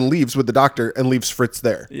Frankenstein leaves with the doctor and leaves Fritz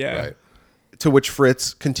there. Yeah. Right. To which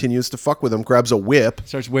Fritz continues to fuck with him, grabs a whip.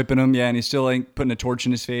 Starts whipping him. Yeah, and he's still like putting a torch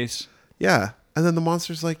in his face. Yeah. And then the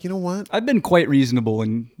monster's like, you know what? I've been quite reasonable,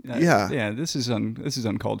 and Yeah. this is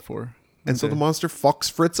uncalled for. And so the monster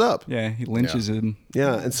fucks Fritz up. Yeah, he lynches him.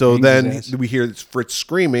 Yeah. And so Hangs then his ass. we hear Fritz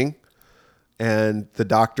screaming. And the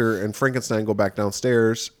doctor and Frankenstein go back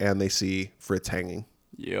downstairs and they see Fritz hanging.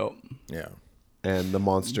 Yep. Yeah. And the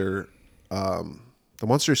monster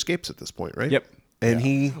escapes at this point, right? Yep. And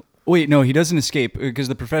he, Wait, no, he doesn't escape because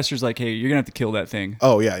the professor's like, "Hey, you're gonna have to kill that thing."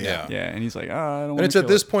 oh yeah. Yeah. Yeah, and he's like, "Ah, I don't want And to." it's at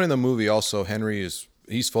this point in the movie also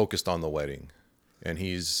he's focused on the wedding, and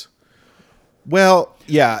he's Well,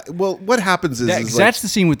 yeah. Well, what happens is, That's like, the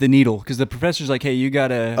scene with the needle because the professor's like, "Hey, you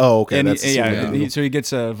gotta." Oh, okay, And that's the scene with the needle. so he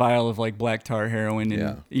gets a vial of like black tar heroin, and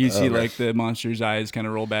Yeah. you see like the monster's eyes kind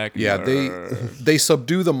of roll back. And yeah go, they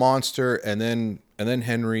subdue the monster, and then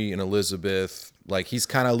Henry and Elizabeth, like, he's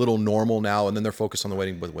kind of a little normal now, and then they're focused on the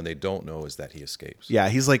wedding, but when they don't know is that he escapes. yeah,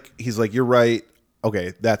 he's like, you're right.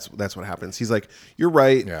 Okay, that's what happens. He's like, you're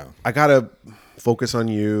right. Yeah. I gotta focus on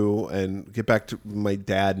you and get back to my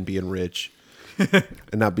dad and being rich.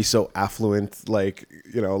 and not be so affluent, like,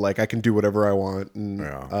 you know, like I can do whatever I want.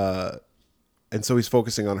 And so he's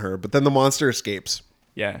focusing on her. But then the monster escapes.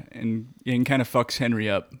 Yeah, and kind of fucks Henry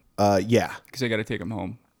up Yeah. because I got to take him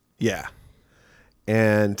home. Yeah.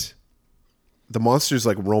 And the monster's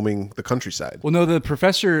like roaming the countryside. Well, no, the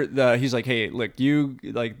professor, he's like, hey, look,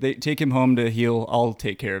 they take him home to heal. I'll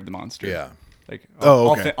take care of the monster. Yeah. Like,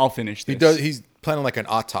 okay. I'll finish this. He's planning like an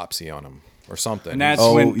autopsy on him or something. And that's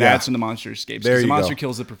when the monster escapes. There The you monster go.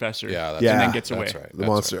 kills the professor. Yeah, and then gets away. That's right. The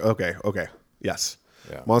monster. Right. Okay. Yes.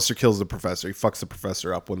 Yeah. Monster kills the professor. He fucks the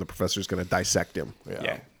professor up when the professor's going to dissect him.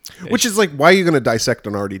 Yeah. Which is like, why are you going to dissect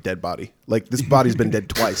an already dead body? Like, this body's been dead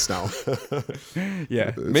twice now.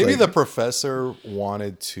 Yeah. Maybe the professor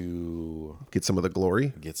wanted to Get some of the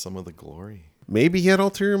glory. get some of the glory. Maybe he had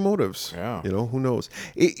ulterior motives. Yeah. You know, who knows?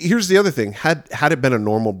 Here's the other thing. Had it been a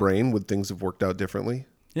normal brain, would things have worked out differently?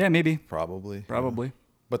 Yeah, maybe. Probably. Probably.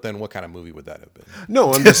 But then what kind of movie would that have been?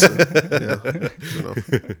 No, I'm just.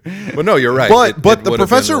 But no, you're right. But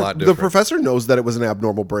the professor knows that it was an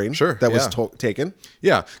abnormal brain. Sure, That was yeah. taken.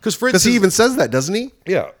 Yeah, because Because he even says that, doesn't he?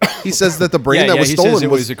 Yeah. He says that the brain Yeah, that was he stolen says it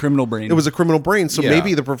was a criminal brain. It was a criminal brain. So Yeah.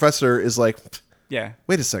 maybe the professor is like, Yeah.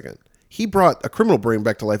 wait a second. He brought a criminal brain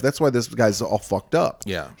back to life. That's why this guy's all fucked up.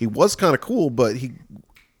 Yeah. He was kind of cool, but he,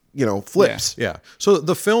 flips. Yeah. So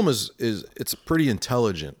the film is it's pretty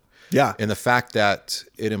intelligent. Yeah. In the fact that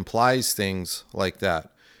it implies things like that.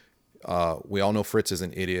 We all know Fritz is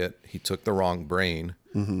an idiot. He took the wrong brain.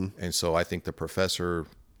 Mm-hmm. And so I think the professor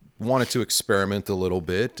wanted to experiment a little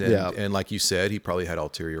bit. And, Yeah. and like you said, he probably had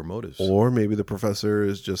ulterior motives. Or maybe the professor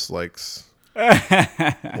is just like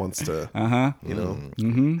wants to,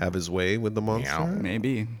 have his way with the monster.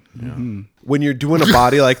 Maybe. When you're doing a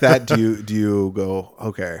body like that, do you go,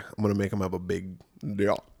 okay, I'm gonna make him have a big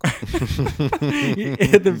deal?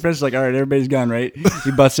 The professor's like, all right, everybody's gone, right?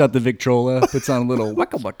 He busts out the Victrola, puts on a little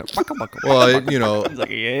waka waka waka waka. Well, He's like,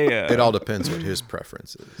 yeah. it all depends what his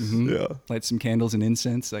preference is. Yeah. Light some candles and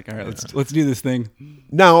incense. Like, all right, let's do this thing.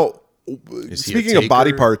 Now, Is he a speaking of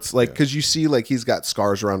body taker? parts, like, because you see, like, he's got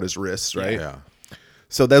scars around his wrists, right? Yeah.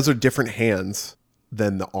 So those are different hands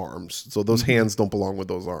than the arms. So those hands don't belong with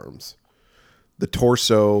those arms. The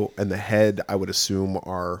torso and the head, I would assume,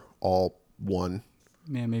 are all one.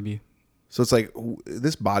 Yeah, maybe. So it's like,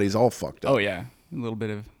 this body's all fucked up. Oh yeah, a little bit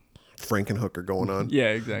of. Frankenhooker going on. Yeah,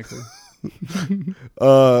 exactly.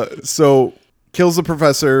 So kills the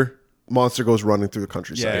professor. Monster goes running through the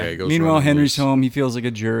countryside. Yeah. he goes Meanwhile, running Henry's loose. home. He feels like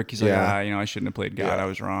a jerk. He's like, Yeah. I shouldn't have played God. I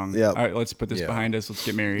was wrong. Yeah. All right, let's put this Yeah. behind us. Let's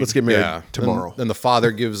get married. Let's get married Yeah. tomorrow. Then the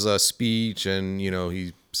father gives a speech, and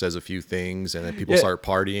he says a few things, and then people Yeah. start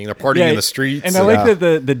partying. They're partying in the streets. And I like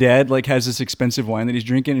that the dad like has this expensive wine that he's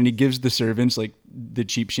drinking, and he gives the servants like the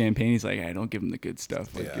cheap champagne. He's like, I don't give him the good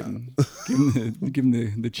stuff. Like, Yeah. give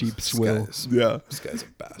him the cheap swill. Yeah. This guy's a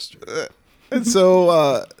bastard. And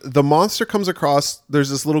so the monster comes across. There's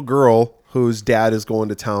this little girl whose dad is going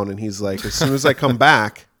to town, and he's like, as soon as I come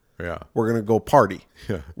back, Yeah. we're gonna go party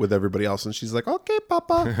Yeah. with everybody else. And she's like, okay,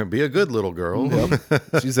 Papa. Be a good little girl.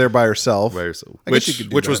 She's there by herself. By yourself. I guess you could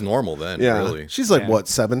do Which that. was normal then, Yeah. really. She's like, Yeah. what,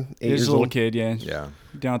 7, 8 Here's years a little old? kid, yeah. Yeah.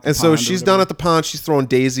 Down at the And so pond or she's whatever. down at the pond. She's throwing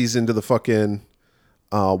daisies into the fucking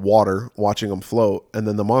water, watching them float. And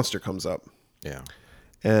then the monster comes up. Yeah.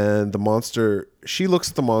 And the monster, she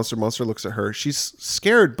looks at the monster. Monster looks at her. She's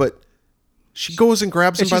scared, but she goes and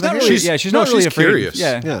grabs him And by she's the not hair. really, she's not really afraid. curious.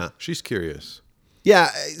 Yeah. Yeah. She's curious. Yeah,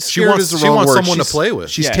 scared wants- is the she wrong wants word. someone to She's- play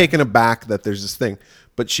with. She's Yeah. taken aback that there's this thing,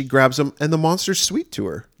 but she grabs him, and the monster's sweet to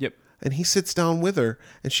her. Yep. And he sits down with her,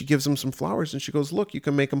 and she gives him some flowers, and she goes, "Look, you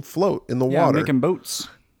can make him float in the Yeah, water." making boats.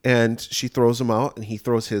 And she throws him out, and he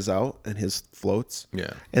throws his out, and his floats.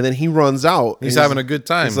 Yeah. And then he runs out. and He's having a good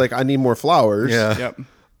time. He's like, "I need more flowers." Yeah. Yep.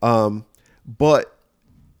 But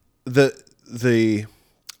the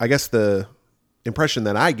I guess the impression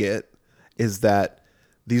that I get is that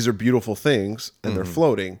these are beautiful things and they're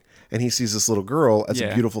floating, and he sees this little girl as a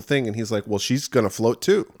Yeah. beautiful thing, and he's like, well, she's gonna float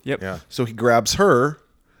too. Yep. Yeah. So he grabs her,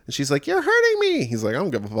 and she's like, you're hurting me. He's like, I don't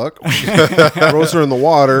give a fuck. Throws her in the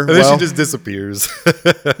water. And then Well, she just disappears.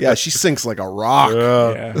 yeah, she sinks like a rock.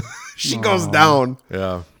 Yeah. She goes down,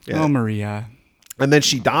 Yeah. Yeah. Oh, Maria. and then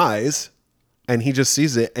she dies, and he just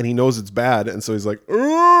sees it, and he knows it's bad, and so he's like,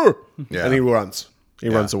 "Urgh!" Yeah. And he runs. He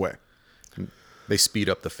runs away. They speed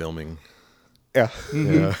up the filming. Yeah.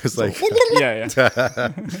 Yeah. It's like Yeah,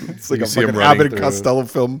 yeah. It's like You a see him fucking running Abbott through. Costello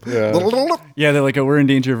film. Yeah, they're like, we're in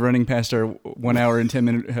danger of running past our 1 hour and 10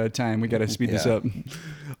 minute time. We got to speed this Yeah.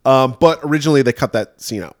 up. But originally they cut that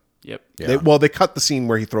scene out. Yep. Yeah. They cut the scene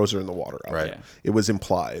where he throws her in the water out. Right. Yeah. It was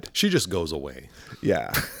implied. she just goes away.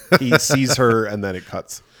 Yeah. He sees her and then it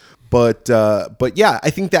cuts. But yeah, I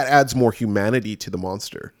think that adds more humanity to the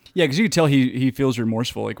monster. Yeah, because you can tell he feels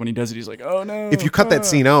remorseful. Like when he does it, he's like, "Oh no!" If you cut that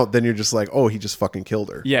scene out, then you're just like, "Oh, he just fucking killed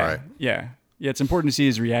her." yeah, Right. yeah. It's important to see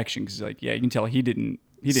his reaction because, like, yeah, you can tell he didn't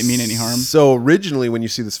mean any harm. So originally, when you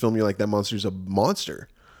see this film, you're like, "That monster's a monster."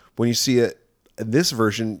 When you see it in this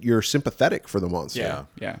version, you're sympathetic for the monster. Yeah.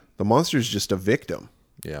 Yeah. The monster's just a victim.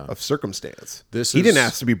 Yeah. Of circumstance. He This didn't is-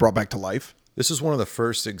 ask to be brought back to life. This is one of the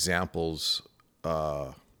first examples.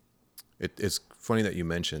 It's funny that you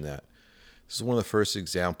mentioned that. This is one of the first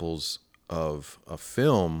examples of a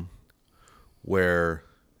film where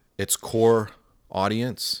its core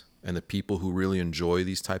audience and the people who really enjoy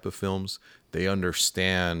these type of films, they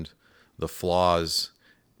understand the flaws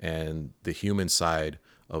and the human side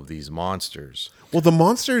of these monsters. Well, the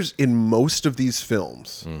monsters in most of these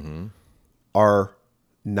films are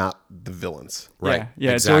not the villains. Right.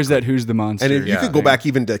 Yeah. It's always that who's the monster. And if you could go back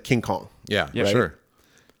even to King Kong. Yeah, Yeah. sure.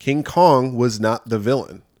 King Kong was not the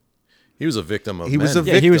villain. He was a victim of He was men. a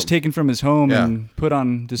Yeah, he was victim. taken from his home Yeah. and put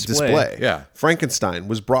on display. Yeah. Frankenstein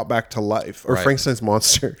was brought back to life. Or Right. Frankenstein's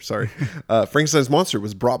monster, sorry. Frankenstein's monster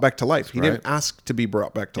was brought back to life. He didn't Right. ask to be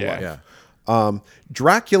brought back to Yeah. life. Yeah.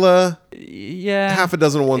 Dracula, Yeah. half a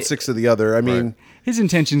dozen, 1/6 of the other. I mean, His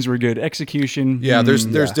intentions were good. Execution. Yeah, there's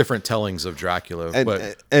different tellings of Dracula,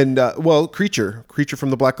 and well, Creature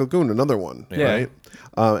from the Black Lagoon, another one, Yeah. right?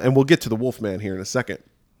 And we'll get to the Wolfman here in a second.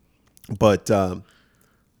 But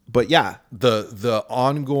yeah, the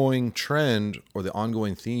ongoing trend or the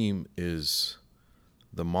ongoing theme is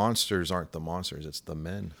the monsters aren't the monsters, it's the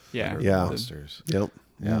men. Yeah. that are Yeah. the monsters. yep.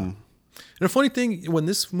 Yeah. And the funny thing, when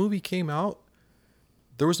this movie came out,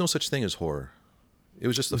 there was no such thing as horror. It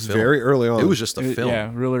was just a film. very early on. It was just a film. Yeah,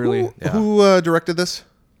 real early. Who directed this?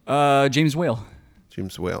 James Whale.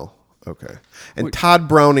 James Whale. Okay. And Todd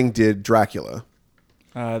Browning did Dracula.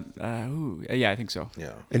 Yeah, I think so.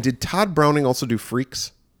 Yeah. And did Todd Browning also do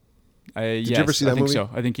Freaks? Did you ever see that I think movie? so.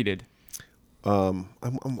 I think he did.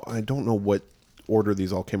 I don't know what order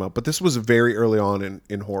these all came out, but this was very early on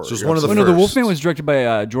in horror. So it's one of the Oh no, the first. Wolfman was directed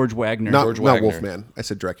by George Wagner. not George Wagner. Wolfman. I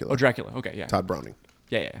said Dracula. Oh, Dracula. Okay, yeah. Todd Browning.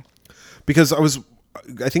 Yeah. Because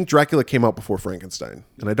I think Dracula came out before Frankenstein,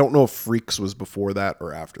 and I don't know if Freaks was before that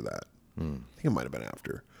or after that. I think it might have been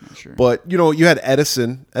after. Not sure. But you had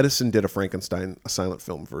Edison. Edison did a silent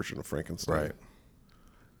film version of Frankenstein. Right.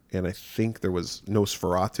 And I think there was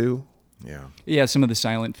Nosferatu. Yeah. Yeah, some of the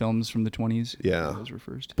silent films from the 20s. Yeah. Those were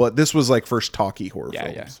first. But this was like first talkie horror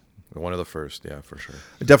Yeah, films. One of the first, yeah, for sure.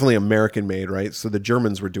 Definitely American made, right? So the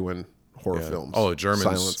Germans were doing horror Yeah. films. Oh, the Germans.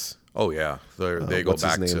 Silence. Oh, yeah. They go what's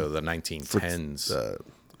his back to name? the 1910s.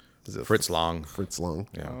 Is it Fritz Lang. Fritz Lang.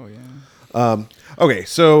 Yeah. Oh yeah. Okay,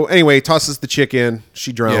 so anyway, tosses the chick in.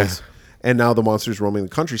 She drowns. Yeah. And now the monster's roaming the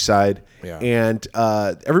countryside. Yeah. And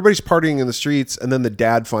everybody's partying in the streets. And then the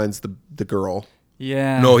dad finds the girl.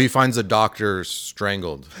 Yeah. No, he finds the doctor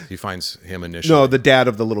strangled. He finds him initially. No, the dad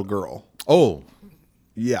of the little girl. Oh,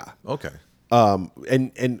 Yeah. okay.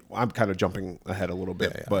 And I'm kind of jumping ahead a little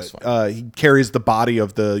bit, Yeah, that's but he carries the body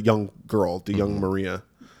of the young girl, the young Maria,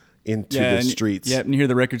 into the and, streets. Yep, and you hear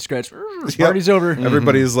the record scratch. Yep. Party's over.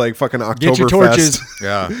 Everybody's like fucking Oktoberfest. Get your torches.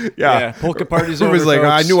 Yeah. Yeah, polka party's over. Everybody's like,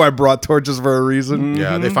 I folks. knew I brought torches for a reason.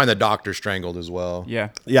 Yeah, they find the doctor strangled as well. Yeah.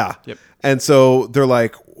 Yeah. Yep. And so they're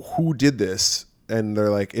like, who did this? And they're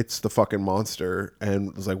like, it's the fucking monster.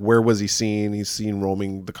 And it's like, where was he seen? He's seen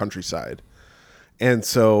roaming the countryside. And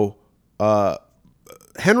so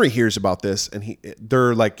Henry hears about this, and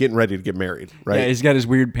they're like getting ready to get married, right? Yeah, he's got his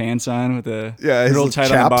weird pants on with the his real little tight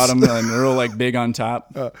chaps. on the bottom and real like big on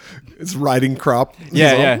top. It's riding crop. yeah, He's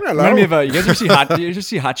yeah. all, "Hello." Remind me of you guys ever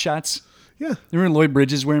see Hot Shots? Yeah. Remember Lloyd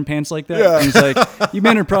Bridges wearing pants like that? Yeah. And he's like, you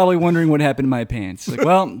men are probably wondering what happened to my pants. Like,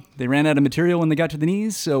 well, they ran out of material when they got to the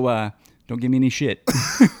knees, so don't give me any shit.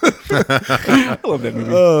 I love that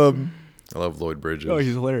movie. I love Lloyd Bridges. Oh,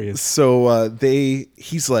 he's hilarious. So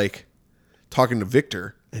he's like talking to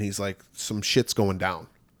Victor, and he's like, some shit's going down.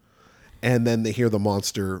 And then they hear the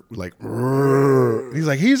monster like, "Rrrr." He's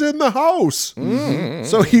like, he's in the house.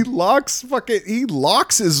 So he locks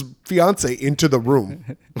his fiance into the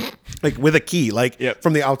room, like with a key, like Yep.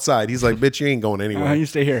 from the outside. He's like, bitch, you ain't going anywhere. You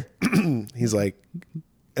stay here. He's like,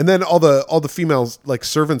 and then all the females, like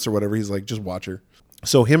servants or whatever, he's like, just watch her.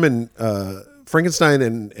 So him and Frankenstein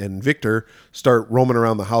and Victor start roaming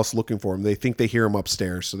around the house looking for him. They think they hear him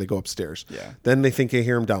upstairs, so they go upstairs. Yeah. Then they think they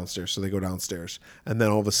hear him downstairs, so they go downstairs. And then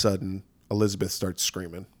all of a sudden, Elizabeth starts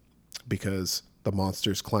screaming because the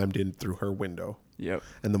monster's climbed in through her window. Yep.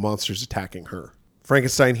 And the monster's attacking her.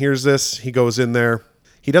 Frankenstein hears this. He goes in there.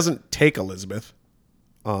 He doesn't take Elizabeth.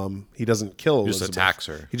 He doesn't kill Just Elizabeth. attacks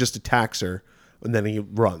her. He just attacks her, and then he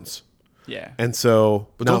runs. Yeah. And so,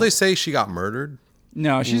 But don't they say she got murdered?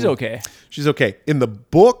 No, she's okay. she's okay. In the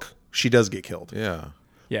book, she does get killed. Yeah.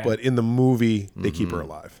 Yeah. But in the movie, they keep her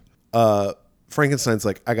alive. Frankenstein's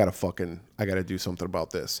like, I gotta do something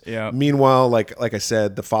about this. Yeah. Meanwhile, like I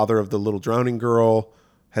said, the father of the little drowning girl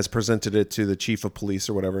has presented it to the chief of police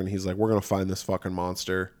or whatever, and he's like, we're gonna find this fucking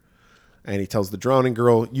monster. And he tells the drowning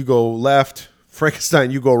girl, you go left,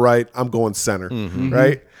 Frankenstein, you go right, I'm going center.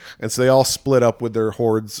 Right? And so they all split up with their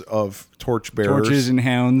hordes of torch bearers. Torches and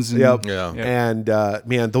hounds. And, Yep. Yeah. And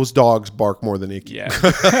man, those dogs bark more than Icky. Yeah.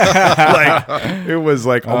 Like it was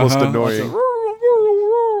like almost annoying.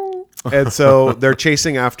 And so they're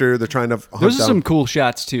chasing after. They're trying to hunt Those are down some cool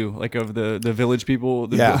shots too, like of the village people.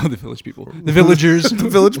 The village people. The villagers. the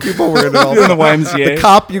village people. Were in it all. In the YMCA. The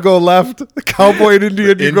cop, you go left. The cowboy and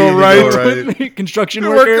Indian, you go right. Construction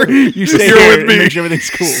worker, you stay You're here with and me. make sure everything's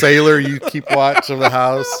cool. Sailor, you keep watch of the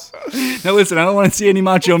house. Now listen, I don't want to see any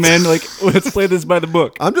macho men. Like, let's play this by the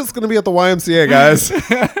book. I'm just gonna be at the YMCA, guys.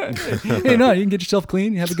 Hey, no, you can get yourself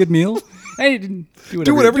clean. You have a good meal. Hey,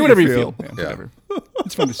 do whatever you you feel. feel. Yeah, whatever.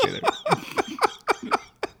 It's fun to stay there.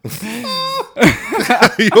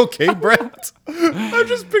 Are you okay, Brent? I'm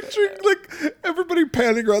just picturing like everybody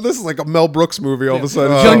panning around. This is like a Mel Brooks movie. All of a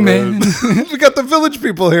sudden, Young man. we got the village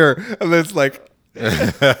people here, and then it's like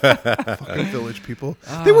fucking village people.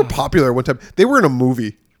 They were popular one time. They were in a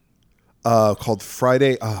movie called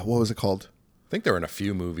Friday. What was it called? I think they were in a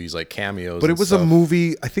few movies, like cameos. But it and was stuff. a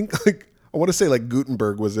movie. I think like I want to say like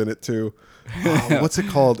Gutenberg was in it too. What's it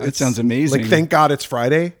called? That sounds amazing. Like Thank God It's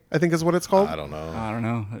Friday, I think is what it's called. I don't know. I don't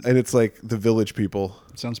know. And it's like the village people.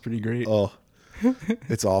 It sounds pretty great. Oh,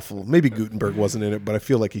 it's awful. Maybe Gutenberg wasn't in it, but I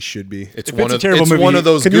feel like he should be. It's If one it's a of terrible it's movie, one of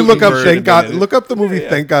those. Can you look up Gutenberg- Thank God? Look up the movie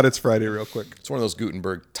Thank God It's Friday real quick. It's one of those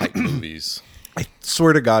Gutenberg type movies. I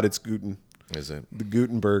swear to God, it's Guten. Is it? The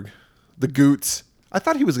Gutenberg, the Goots. I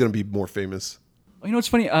thought he was going to be more famous. You know what's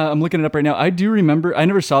funny? I'm looking it up right now. I do remember. I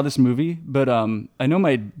never saw this movie, but I know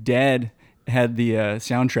my dad had the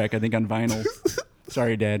soundtrack. I think on vinyl.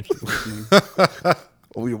 Sorry, Dad.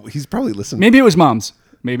 Oh, he's probably listening. Maybe it was Mom's.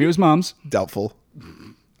 Maybe it was Mom's. Doubtful.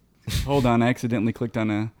 Hold on, I accidentally clicked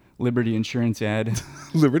on a Liberty Insurance ad.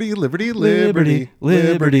 Liberty, liberty, liberty,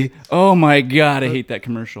 Liberty. Oh my God, I hate that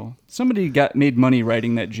commercial. Somebody made money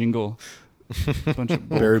writing that jingle. Bunch of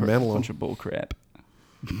bull Barry crap. Manilow. Bunch of bull crap.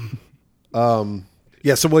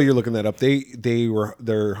 Yeah. So while you're looking that up,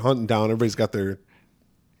 they're hunting down. Everybody's got their.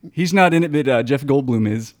 He's not in it, but Jeff Goldblum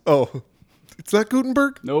is. Oh, it's not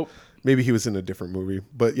Gutenberg. Nope. Maybe he was in a different movie,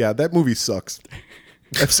 but yeah, that movie sucks.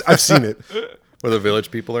 I've seen it. Where the village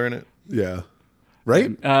people are in it. Yeah.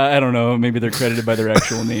 Right? I don't know. Maybe they're credited by their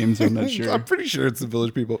actual names. I'm not sure. I'm pretty sure it's the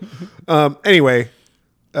village people. Anyway,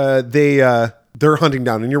 they're hunting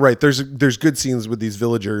down, and you're right. There's good scenes with these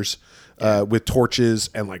villagers with torches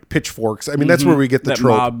and like pitchforks. I mean, that's where we get the that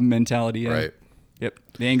trope. mob mentality. Yeah. Right. Yep.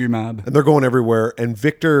 The angry mob. And they're going everywhere. And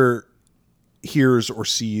Victor hears or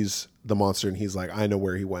sees the monster, and he's like, "I know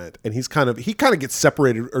where he went." And he kind of gets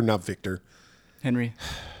separated, or not Victor, Henry.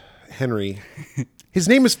 His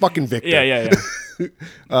name is fucking Victor.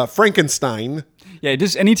 Yeah. Frankenstein. Yeah,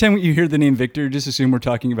 just anytime you hear the name Victor, just assume we're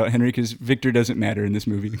talking about Henry because Victor doesn't matter in this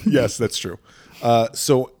movie. Yes, that's true.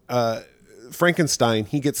 So Frankenstein,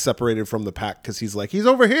 he gets separated from the pack because he's like, he's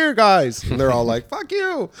over here, guys. And they're all like, fuck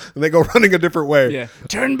you. And they go running a different way. Yeah.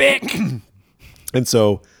 Turn back. And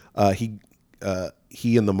so he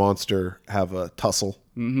and the monster have a tussle.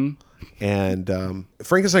 Mm-hmm. And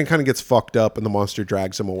Frankenstein kind of gets fucked up, and the monster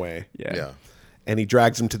drags him away. Yeah. And he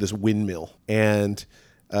drags him to this windmill. And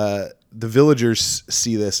the villagers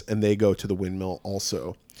see this, and they go to the windmill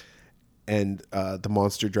also. And the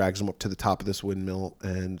monster drags them up to the top of this windmill,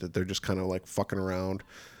 and they're just kind of like fucking around.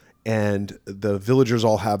 And the villagers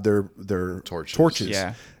all have their torches.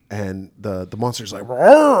 Yeah. And the monster's like,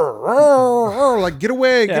 "Roar, roar, roar," like, get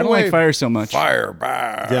away, Yeah, I get don't away. like fire so much. Fire,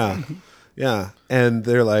 bah. Yeah. Yeah. And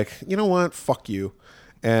they're like, you know what? Fuck you.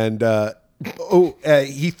 And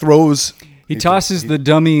he throws. He tosses the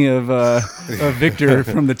dummy of Victor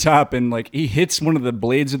from the top, and like he hits one of the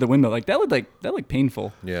blades of the windmill. Like that looked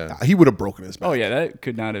painful. Yeah. He would have broken his back. Oh yeah, that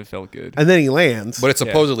could not have felt good. And then he lands. But it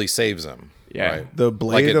supposedly saves him. Yeah. Right? the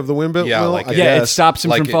blade Like it- of the windmill. yeah, like I it- Yeah, it guess. stops him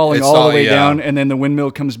Like from it- falling it's all all- the way yeah. down, and then the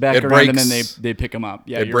windmill comes back It around, and then breaks- they pick him up.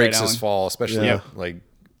 Yeah, It you're breaks right his on. fall, especially Yeah. like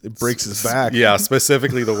It breaks his back. Yeah,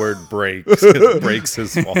 specifically the word breaks. It breaks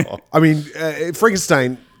his fall. I mean,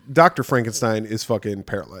 Frankenstein. Dr. Frankenstein is fucking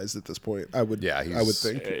paralyzed at this point. I would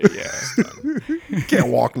think. Yeah. Can't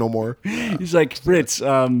walk no more. He's like, Fritz,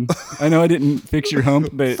 I know I didn't fix your hump,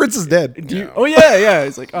 but Fritz is dead. do you, oh yeah.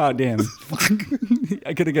 It's like, oh damn,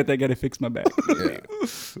 I could have got that guy to fix my back. Yeah.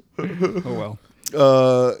 Oh well.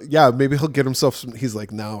 Yeah, maybe he'll get himself some. He's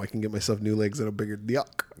like, now I can get myself new legs and a bigger dick.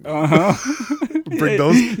 Bring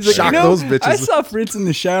those, He's shock like, those bitches. I saw Fritz in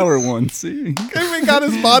the shower once. He got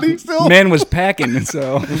his body still. Man was packing,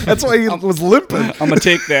 so That's why he was limping. I'm gonna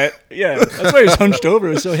take that. Yeah, that's why he was hunched over.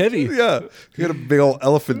 It was so heavy. Yeah, he had a big old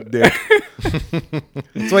elephant dick.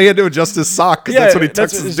 That's why he had to adjust his sock, because that's what he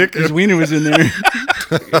tucks his dick His in. wiener was in there.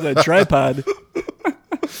 It was a tripod.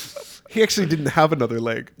 He actually didn't have another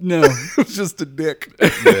leg. No. It was just a dick.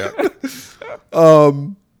 Yeah.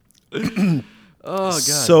 Oh god.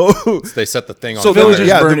 So They set the thing on So fire. villagers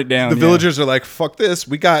burn it down, The yeah. villagers are like, "Fuck this!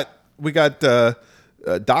 We got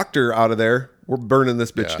doctor out of there. We're burning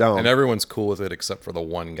this bitch Yeah. down." And everyone's cool with it except for the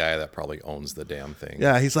one guy that probably owns the damn thing.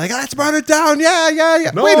 Yeah, he's like, "Let's burn it down." Yeah.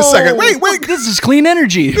 Wait a second. Wait. This is clean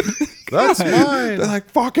energy. That's mine. They're like,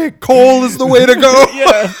 "Fuck it, coal is the way to go.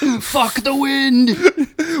 Yeah. Fuck the wind.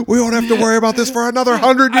 We won't have to worry about this for another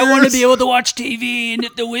 100 years." I want to be able to watch TV, and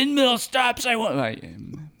if the windmill stops, I want.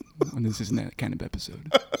 This isn't that kind of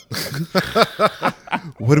episode.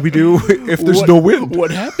 What do we do if there's no wind?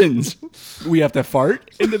 What happens? We have to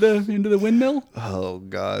fart into the windmill. Oh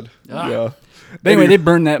God. Ah. Yeah. But anyway, they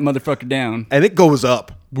burn that motherfucker down. And it goes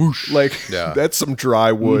up. Whoosh. Like Yeah. that's some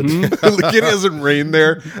dry wood. Like, it hasn't rained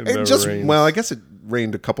there. It never just rains. well, I guess it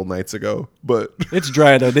rained a couple nights ago, but It's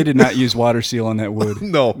dry though. They did not use water seal on that wood.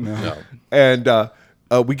 no. No. And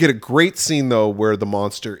we get a great scene though where the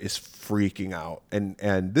monster is freaking out,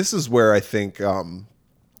 and this is where I think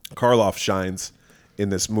Karloff shines in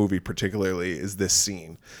this movie particularly, is this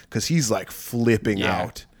scene, because he's like flipping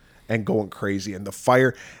out and going crazy, and the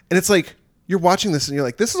fire, and it's like you're watching this and you're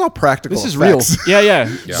like, this is all practical. This is effects. real. Yeah.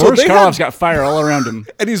 So Boris they Karloff's had- got fire all around him.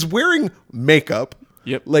 And he's wearing makeup.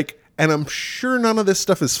 Yep. Like, and I'm sure none of this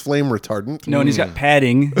stuff is flame retardant. No, and he's got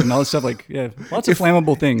padding and all this stuff. Like, yeah, lots of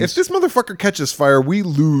flammable things. If this motherfucker catches fire, we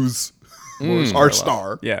lose our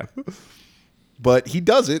star. Yeah. But he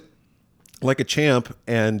does it like a champ,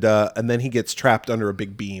 and then he gets trapped under a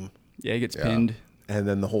big beam, Yeah, he gets pinned. and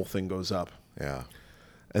then the whole thing goes up. Yeah.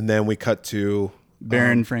 And then we cut to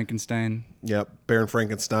Baron Frankenstein. Baron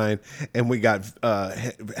Frankenstein, and we got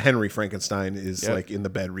Henry Frankenstein is Yep. like in the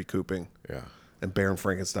bed recouping. Yeah. And Baron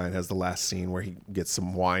Frankenstein has the last scene where he gets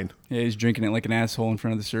some wine. Yeah, he's drinking it like an asshole in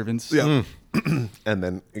front of the servants. Yeah. And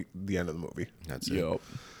then the end of the movie. That's it. Yup.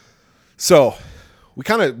 So we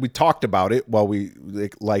talked about it while we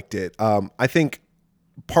liked it. I think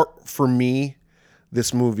for me,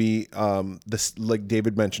 this movie, this, like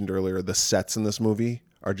David mentioned earlier, the sets in this movie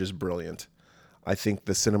are just brilliant. I think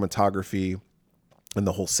the cinematography and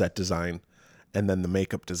the whole set design, and then the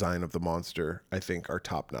makeup design of the monster, I think are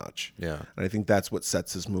top notch. Yeah. And I think that's what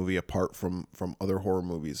sets this movie apart from other horror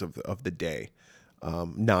movies of the day,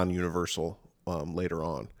 non-universal later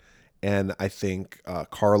on. And I think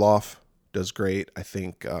Karloff does great. I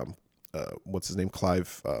think what's his name,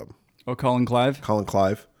 Clive, Colin Clive. Colin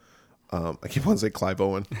Clive. I keep wanting to say Clive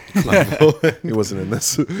Owen. He wasn't in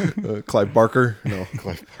this. Clive Barker. No,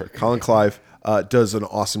 Clive Barker. Colin Clive does an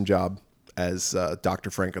awesome job as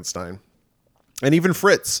Dr. Frankenstein. And even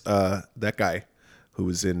Fritz, that guy who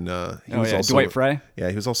was in... he was also, Dwight Frye. Yeah,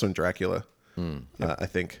 he was also in Dracula, I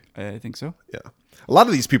think. I think so. Yeah. A lot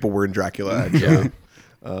of these people were in Dracula, actually.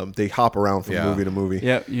 They hop around from Yeah. movie to movie.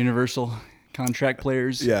 Yeah, Universal contract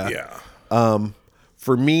players. Yeah. Yeah.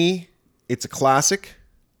 For me, it's a classic.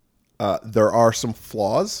 There are some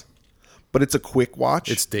flaws, but it's a quick watch.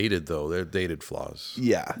 It's dated though. They're dated flaws.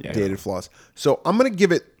 Yeah, dated flaws. So I'm gonna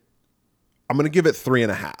give it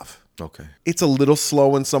 3.5. Okay. It's a little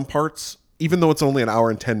slow in some parts, even though it's only an hour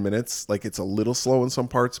and 10 minutes. Like, it's a little slow in some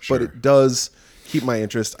parts, but it does keep my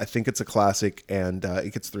interest. I think it's a classic, and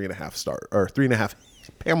it gets 3.5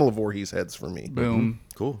 Pamela Voorhees heads for me. Boom.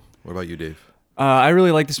 Cool. What about you, Dave? I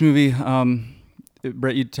really like this movie.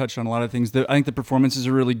 Brett, you touched on a lot of things. I think the performances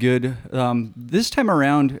are really good. This time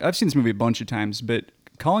around, I've seen this movie a bunch of times, but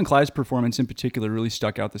Colin Clive's performance in particular really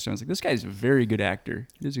stuck out this time. I was like, this guy's a very good actor.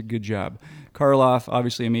 He does a good job. Karloff,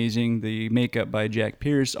 obviously amazing. The makeup by Jack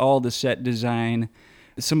Pierce, all the set design.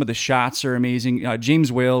 Some of the shots are amazing.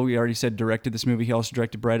 James Whale, we already said, directed this movie. He also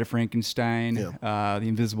directed Bride of Frankenstein, The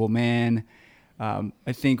Invisible Man.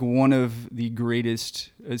 I think one of the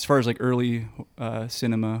greatest, as far as like early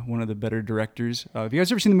cinema, one of the better directors. Have you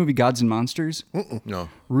guys ever seen the movie Gods and Monsters? No.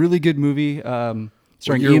 Really good movie.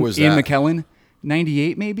 Starring year was Ian that? McKellen.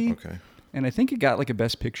 98 maybe. Okay. And I think it got like a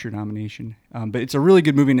Best Picture nomination. But it's a really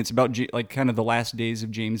good movie, and it's about like kind of the last days of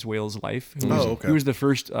James Whale's life. He was the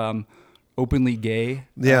first openly gay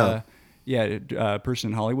person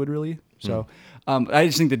in Hollywood, really. So I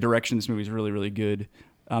just think the direction of this movie is really, really good.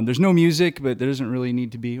 There's no music, but there doesn't really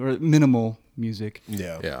need to be, or minimal music.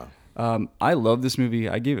 Yeah. Yeah. I love this movie.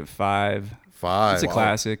 I gave it 5. 5. It's a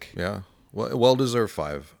classic. Yeah, well deserved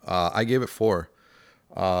 5. I gave it 4.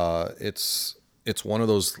 It's one of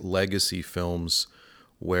those legacy films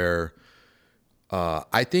where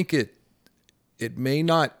I think it may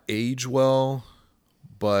not age well,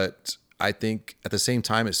 but I think at the same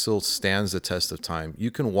time it still stands the test of time.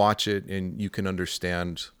 You can watch it and you can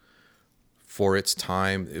understand for its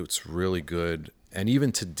time it's really good, and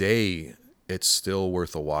even today it's still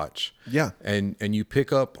worth a watch. Yeah. And you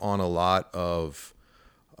pick up on a lot of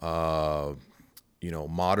modern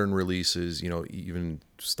releases, even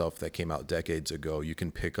stuff that came out decades ago. You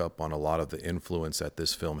can pick up on a lot of the influence that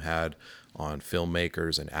this film had on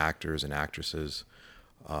filmmakers and actors and actresses.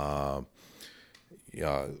 Colin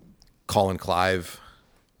Clive,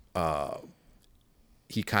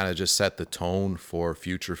 he kind of just set the tone for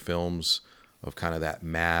future films of kind of that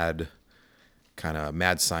mad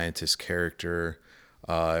scientist character.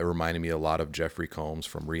 It reminded me a lot of Jeffrey Combs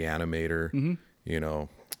from Reanimator,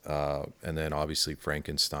 and then obviously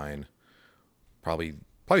Frankenstein, probably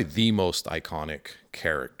the most iconic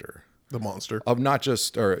character. The monster. Of not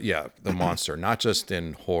just, the monster, not just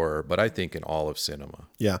in horror, but I think in all of cinema.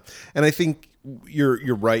 Yeah. And I think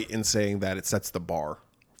you're right in saying that it sets the bar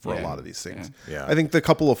for a lot of these things. Yeah. I think the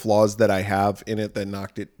couple of flaws that I have in it that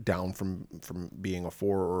knocked it down from being a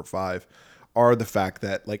 4 or a 5 are the fact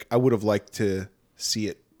that, like, I would have liked to see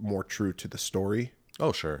it more true to the story.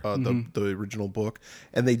 Oh, sure. The original book.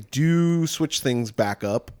 And they do switch things back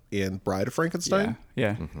up in Bride of Frankenstein.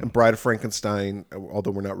 Yeah. And Bride of Frankenstein, although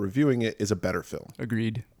we're not reviewing it, is a better film.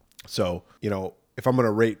 Agreed. So, if I'm going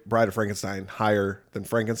to rate Bride of Frankenstein higher than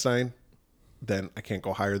Frankenstein, then I can't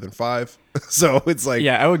go higher than 5. So it's like...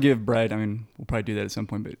 Yeah, I would give Bride, we'll probably do that at some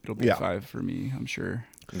point, but it'll be Yeah. 5 for me, I'm sure.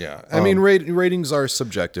 Yeah. I mean, ratings are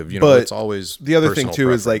subjective. But it's always the other thing, personal too,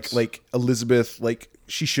 preference. is like Elizabeth, like,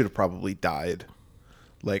 she should have probably died.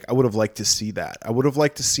 Like, I would have liked to see that. I would have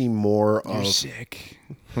liked to see more You're of... sick.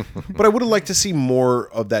 But I would have liked to see more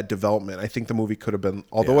of that development. I think the movie could have been...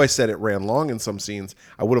 Although I said it ran long in some scenes,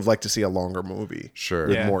 I would have liked to see a longer movie. Sure.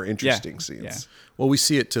 With Yeah. more interesting Yeah. scenes. Yeah. Well, we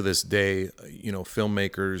see it to this day.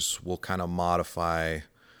 Filmmakers will kind of modify,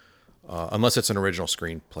 unless it's an original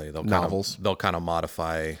screenplay. They'll kind of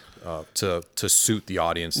modify to suit the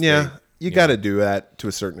audience. Yeah, you got to do that to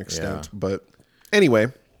a certain extent. Yeah. But anyway,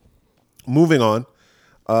 moving on.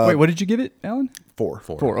 Wait, what did you give it, Alan? 4.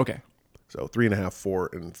 4, okay. So 3.5, 4,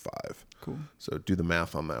 and 5. Cool. So do the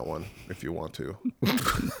math on that one if you want to.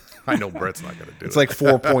 I know Brett's not going to do It's it. like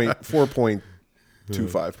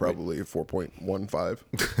 4.25 probably, 4.15.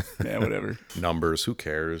 Yeah, whatever. Numbers. Who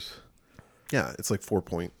cares? Yeah, it's like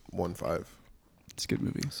 4.15. It's a good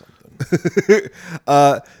movie.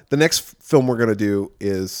 The next film we're going to do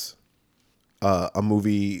is a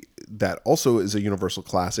movie that also is a Universal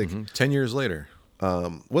classic. 10 years later.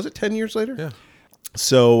 Was it 10 years later? Yeah.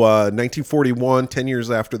 So 1941, 10 years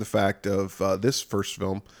after the fact of this first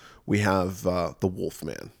film, we have The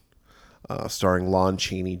Wolfman, starring Lon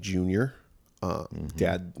Chaney Jr.,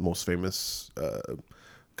 dad, most famous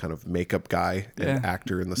kind of makeup guy and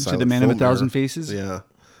actor in the silent The Man of film 1,000 era. Faces? Yeah.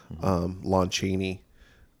 Lon Chaney,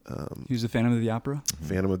 He was a Phantom of the Opera?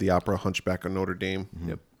 Phantom of the Opera, Hunchback of Notre Dame.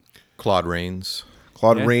 Yep. Claude Rains.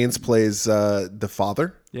 Claude Yeah. Rains plays the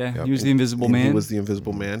father. Yeah, he was the Invisible And Man. He was the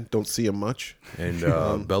Invisible Man. Don't see him much. And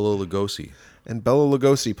Bela Lugosi. And Bela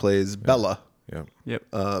Lugosi plays Bella. Yeah.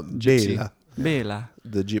 Yep. Bela, Bela.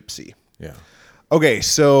 the gypsy. Yeah. Okay,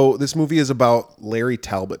 so this movie is about Larry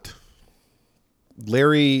Talbot.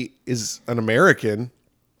 Larry is an American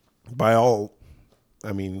by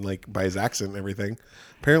his accent and everything.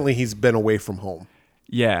 Apparently he's been away from home.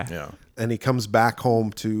 Yeah. Yeah. And he comes back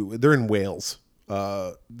home they're in Wales,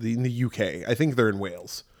 in the UK. I think they're in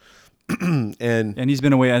Wales. And he's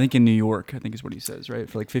been away, I think, in New York, I think is what he says, right?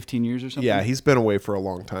 For like 15 years or something? yeah, he's been away for a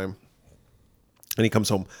long time. And he comes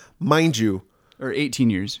home. Mind you, Or 18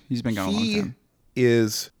 years. He's been gone a long time.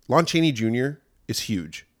 Lon Chaney Jr. is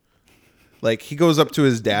huge. Like, he goes up to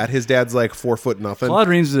his dad. His dad's like 4 foot nothing. Claude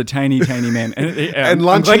Rains is a tiny, tiny man. And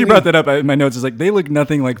Lon I'm glad Chaney- you brought that up. In my notes, it's like, they look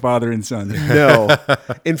nothing like father and son. No.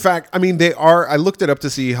 In fact, I mean, they are. I looked it up to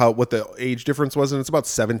see what the age difference was, and it's about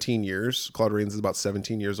 17 years. Claude Rains is about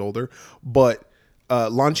 17 years older. But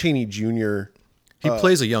Lon Chaney Jr., He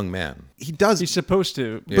plays a young man. he does. He's supposed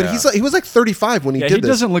to. but Yeah. he was like 35 when he Yeah, did he this.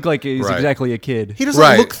 doesn't look like he's Right. exactly a kid. He doesn't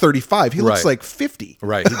Right. look 35. He looks Right. like 50.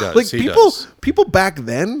 Right, he does. Like He people does. people back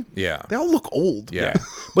then, Yeah. they all look old. Yeah.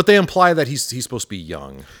 But they imply that he's supposed to be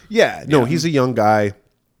young. Yeah, no, he's a young guy.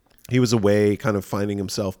 He was away, kind of finding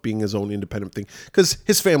himself, being his own independent thing. Because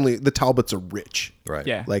his family, the Talbots, are rich. Right.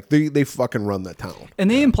 Yeah. Like, they fucking run that town. And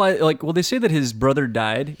they imply, like, well, they say that his brother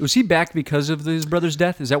died. Was he back because of his brother's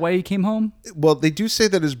death? Is that why he came home? Well, they do say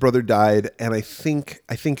that his brother died, and I think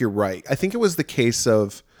you're right. I think it was the case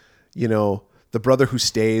of, you know, the brother who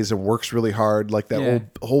stays and works really hard. Like, that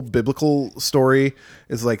whole biblical story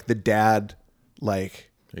is, like, the dad, like...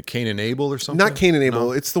 Cain and Abel or something? Not Cain and Abel.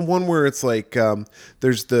 No. It's the one where it's like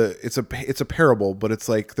it's a parable, but it's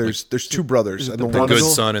like there's two brothers and the good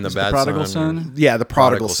son and the bad prodigal son. Yeah, the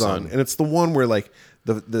prodigal son. And it's the one where like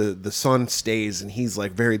the son stays and he's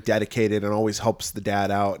like very dedicated and always helps the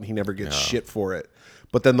dad out and he never gets shit for it.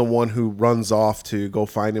 But then the one who runs off to go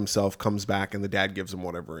find himself comes back and the dad gives him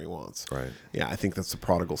whatever he wants. Right. Yeah, I think that's the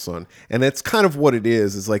prodigal son. And that's kind of what it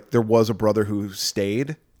is like there was a brother who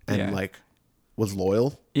stayed and like was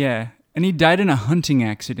loyal. Yeah. And he died in a hunting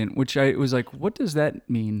accident, which I was like, what does that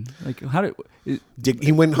mean? Like, how did...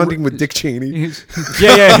 he went hunting with Dick Cheney. It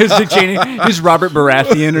was Dick Cheney. He was Robert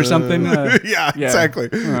Baratheon or something. Yeah, exactly.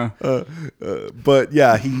 But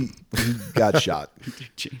yeah, he got shot.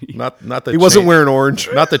 Not the he wasn't wearing orange.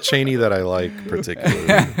 Not the Cheney that I like particularly.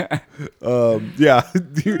 Yeah,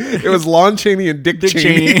 it was Lon Chaney and Dick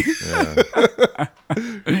Cheney.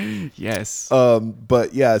 Yes.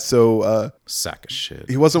 But yeah, so sack of shit.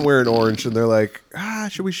 he wasn't wearing orange, and they're like,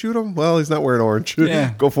 should we shoot him? Well, he's not wearing orange.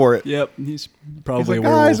 Yeah, go for it. Yep, he's probably like,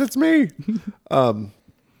 guys, it's me.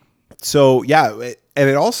 So yeah, and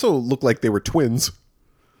it also looked like they were twins.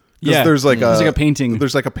 Yeah, there's like a painting.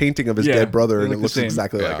 There's like a painting of his dead brother, and it looks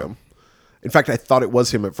exactly like him. In fact, I thought it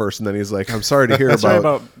was him at first, and then he's like, "I'm sorry to hear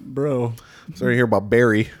about bro. Sorry to hear about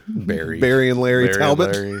Barry and Larry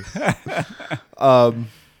Talbot."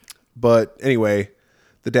 But anyway,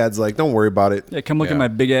 the dad's like, "Don't worry about it. Yeah, come look at my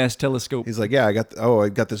big ass telescope." He's like, "Yeah, I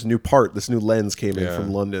got this new part. This new lens came in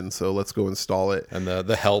from London, so let's go install it." And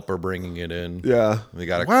the help are bringing it in. Yeah, they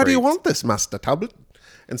got. Why do you want this, Master Talbot?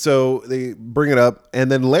 And so they bring it up, and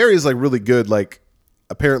then Larry's like really good. Like,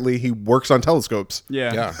 apparently he works on telescopes.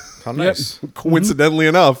 Yeah. How nice. Coincidentally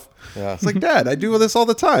enough. Yeah. It's like, Dad, I do this all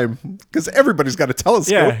the time because everybody's got a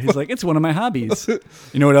telescope. Yeah. He's like, it's one of my hobbies.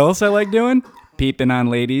 You know what else I like doing? Peeping on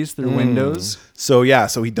ladies through windows. So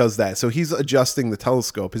he does that. So he's adjusting the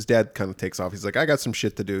telescope. His dad kind of takes off. He's like, I got some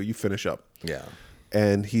shit to do. You finish up. Yeah.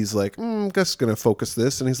 And he's like, I'm just going to focus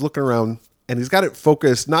this. And he's looking around and he's got it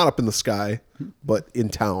focused, not up in the sky, but in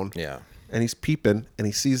town. Yeah. And he's peeping and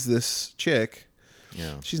he sees this chick.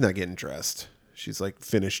 Yeah. She's not getting dressed. She's like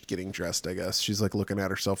finished getting dressed, I guess. She's like looking at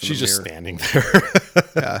herself in the mirror. She's just standing there.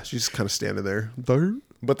 Yeah, she's kind of standing there.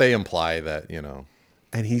 But they imply that, you know.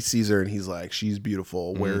 And he sees her and he's like, she's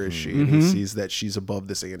beautiful. Where is she? And he sees that she's above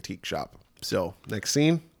this antique shop. So, next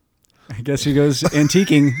scene. I guess he goes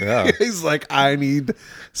antiquing. Yeah. He's like, I need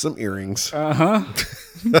some earrings.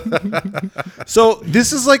 So,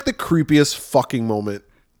 this is like the creepiest fucking moment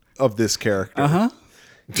of this character.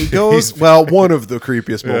 He goes, one of the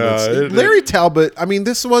creepiest moments. Larry Talbot, I mean,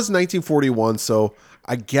 this was 1941, so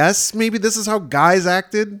I guess maybe this is how guys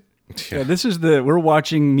acted. Yeah, this is we're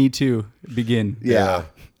watching Me Too begin. Yeah.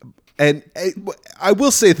 And I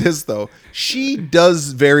will say this, though. She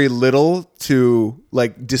does very little to,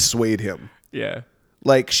 like, dissuade him. Yeah.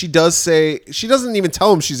 Like, she does say, she doesn't even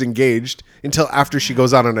tell him she's engaged until after she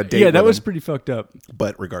goes out on a date. Yeah, that was pretty fucked up.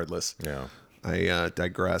 But regardless. Yeah. I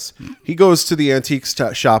digress. He goes to the antique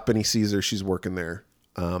shop and he sees her. She's working there.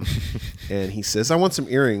 And he says, I want some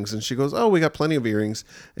earrings. And she goes, oh, we got plenty of earrings.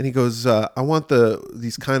 And he goes, I want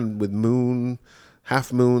these kind with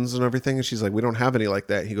half moons and everything. And she's like, we don't have any like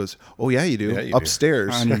that. He goes, oh, yeah, you do. You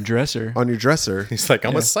upstairs. On your dresser. On your dresser. He's like,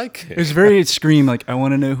 I'm a psychic. It was very Scream, like, I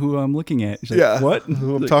want to know who I'm looking at. He's like, what?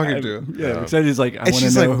 Who I'm talking to. Yeah. Excited. He's like, I want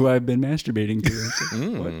to know who I've been masturbating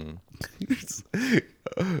to.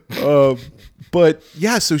 What? But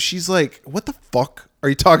yeah, so she's like, what the fuck are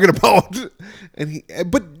you talking about? And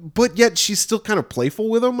but yet she's still kind of playful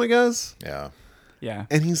with him, I guess. Yeah. Yeah.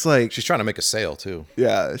 And he's like, she's trying to make a sale too.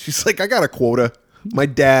 Yeah. She's like, I got a quota. My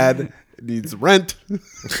dad needs rent.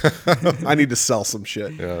 I need to sell some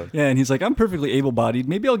shit. Yeah. Yeah. And he's like, I'm perfectly able-bodied.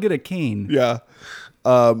 Maybe I'll get a cane. Yeah.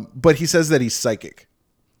 But he says that he's psychic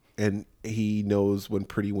and he knows when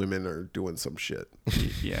pretty women are doing some shit.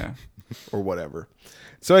 Yeah. Or whatever.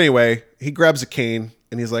 So anyway, he grabs a cane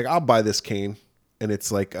and he's like, I'll buy this cane. And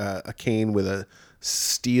it's like a cane with a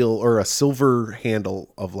steel or a silver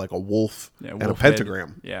handle of like a wolf and a pentagram.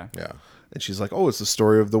 Head. Yeah. Yeah. And she's like, oh, it's the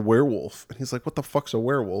story of the werewolf. And he's like, what the fuck's a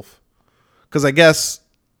werewolf? Because I guess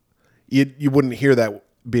you wouldn't hear that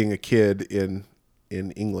being a kid in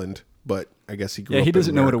England, but I guess he grew up. Yeah, he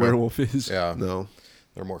doesn't in know what a America. werewolf is. Yeah. No.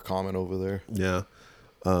 They're more common over there. Yeah.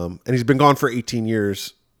 And he's been gone for 18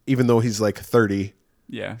 years, even though he's like 30.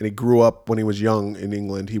 Yeah. And he grew up when he was young in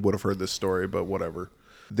England. He would have heard this story, but whatever.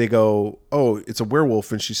 They go, oh, it's a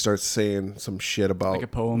werewolf. And she starts saying some shit about Like a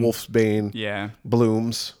poem. Wolf's Bane Yeah.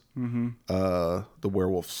 blooms. The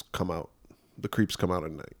werewolves come out. The creeps come out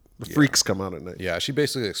at night. The freaks come out at night. Yeah, she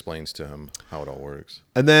basically explains to him how it all works.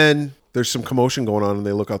 And then there's some commotion going on, and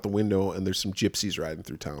they look out the window, and there's some gypsies riding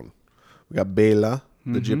through town. We got Bela,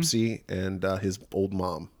 the gypsy, and his old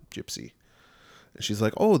mom, Gypsy. And she's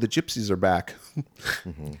like, oh, the gypsies are back.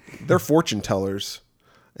 They're fortune tellers.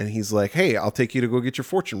 And he's like, hey, I'll take you to go get your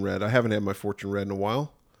fortune read. I haven't had my fortune read in a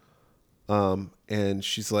while. And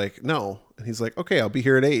she's like, no. And he's like, okay, I'll be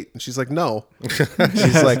here at 8. And she's like, no.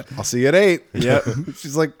 She's like, I'll see you at 8. Yep.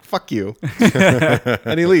 She's like, fuck you.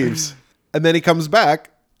 And he leaves. And then he comes back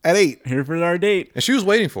at 8. Here for our date. And she was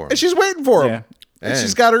waiting for him. And she's waiting for him. Yeah. And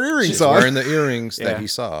she's got her earrings She's on. wearing the earrings Yeah. that he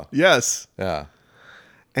saw. Yes. Yeah.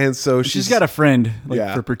 And so She's got a friend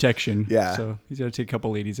Yeah. for protection. Yeah. So he's got to take a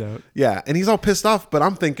couple ladies out. Yeah. And he's all pissed off, but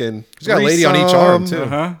I'm thinking, She's got a lady on each arm, too.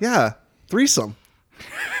 Uh-huh. Yeah. Threesome.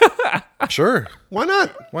 Sure. Why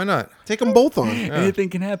not? Why not? Take them both on. Anything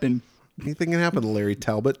can happen. Anything can happen to Larry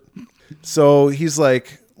Talbot. So he's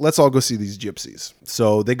like, let's all go see these gypsies.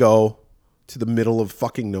 So they go to the middle of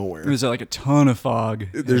fucking nowhere. There's like a ton of fog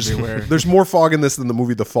everywhere. There's more fog in this than the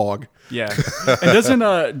movie The Fog. Yeah.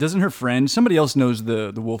 And doesn't her friend, somebody else knows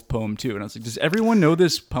the wolf poem too? And I was like, does everyone know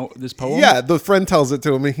this poem? Yeah, the friend tells it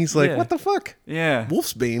to him, and he's like, Yeah. what the fuck? Yeah.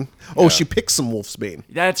 Wolf's Bane? Oh, she picks some Wolf's Bane.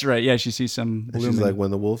 That's right. Yeah, she sees some And she's blooming. like,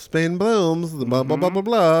 when the Wolf's Bane blooms, the blah, blah, blah, blah,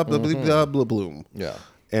 blah, blah, blah, blah, blah, bloom. Yeah.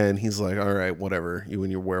 And he's like, all right, whatever, you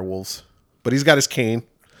and your werewolves. But he's got his cane.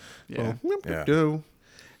 Yeah. Yeah. Do.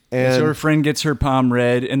 So her And friend gets her palm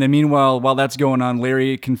read, and then meanwhile, while that's going on,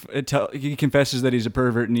 Larry he confesses that he's a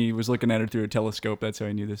pervert, and he was looking at her through a telescope. That's how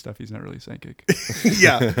I knew this stuff. He's not really psychic.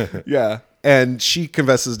 yeah. And she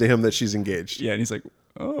confesses to him that she's engaged. Yeah, and he's like,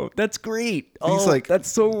 "Oh, that's great. He's Oh, like, that's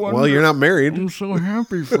so wonderful. well, you're not married. I'm so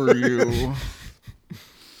happy for you."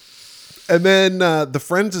 And then the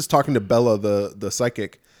friend is talking to Bella, the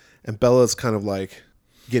psychic, and Bella's kind of like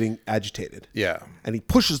getting agitated. Yeah. And he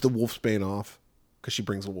pushes the wolf's bane off because she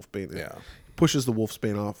brings the wolf bane in. Yeah. He pushes the wolf's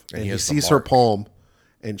bane off, and he has the sees her mark. palm,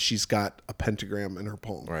 and she's got a pentagram in her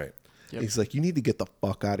palm. Right. He's like, you need to get the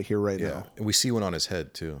fuck out of here right Yeah. now. And we see one on his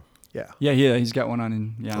head, too. Yeah. Yeah, he's got one on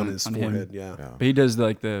On his him. forehead. Yeah. But he does the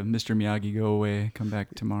Mr. Miyagi, go away, come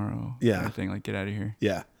back tomorrow. Yeah. kind of thing, like get out of here.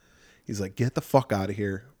 Yeah. He's like, get the fuck out of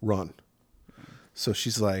here. Run. So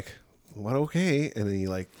she's like, what? Okay. And then he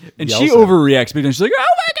like, And yells she at her. overreacts because she's like, "Oh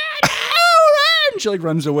my god, no, run!" She like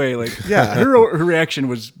runs away. Like, Yeah. her reaction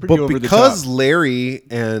was pretty But over because the top. Larry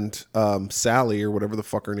and Sally, or whatever the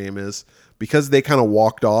fuck her name is, because they kind of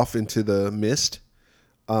walked off into the mist,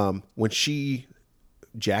 when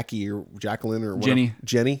Jackie or Jacqueline or whatever,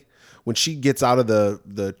 Jenny, when she gets out of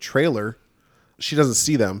the trailer, she doesn't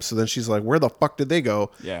see them. So then she's like, where the fuck did they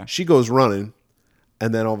go? Yeah. She goes running,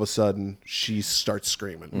 and then all of a sudden she starts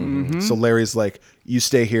screaming. So Larry's like, you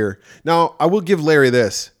stay here. Now, I will give Larry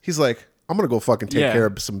this. He's like, I'm going to go fucking take Yeah. care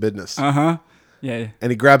of some business. Yeah, And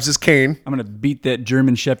he grabs his cane. I'm gonna beat that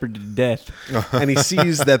German Shepherd to death. And he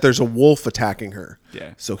sees that there's a wolf attacking her.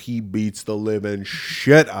 Yeah. So he beats the living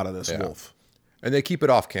shit out of this wolf. And they keep it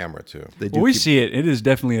off camera, too. They do Well, we keep- see it. It is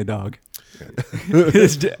definitely a dog. It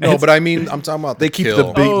is No, but I mean, I'm talking about They the keep kill.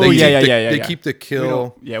 the big- Oh, they keep yeah, the- They yeah. keep the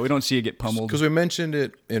kill. we don't see it get pummeled. Because we mentioned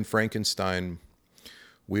it in Frankenstein.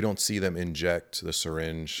 We don't see them inject the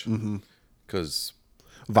syringe because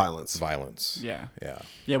violence. violence. Yeah. Yeah.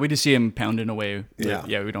 Yeah, we just see him pounding away. Yeah.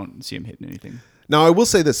 Yeah, we don't see him hitting anything. Now, I will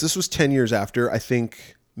say this. This was 10 years after. I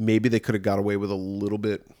think maybe they could have got away with a little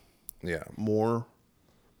bit Yeah. more,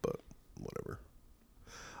 but whatever.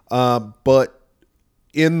 But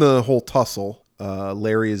in the whole tussle,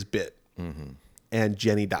 Larry is bit, and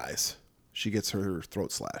Jenny dies. She gets her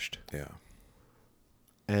throat slashed. Yeah.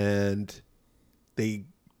 And they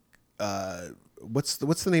what's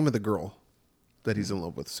the name of the girl that he's in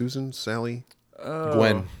love with? Susan? Sally?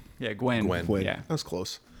 Gwen. Yeah, Gwen. Gwen. Yeah. That was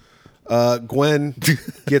close. Gwen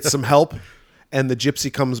gets some help, and the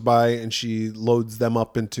gypsy comes by, and she loads them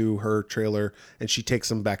up into her trailer, and she takes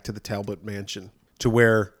them back to the Talbot mansion, to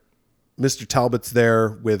where Mr. Talbot's there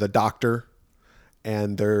with a doctor,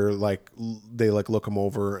 and they're like, they like look him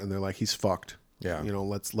over, and they're like, he's fucked. Yeah. You know,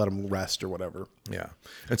 let's let him rest or whatever. Yeah.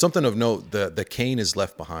 And something of note, the cane is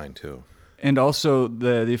left behind, too. And also,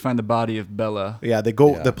 they find the body of Bella. Yeah, they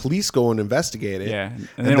go. Yeah. The police go and investigate it. Yeah, and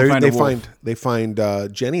and they don't find a wolf. they find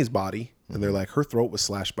Jenny's body, and they're like, her throat was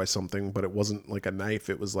slashed by something, but it wasn't like a knife.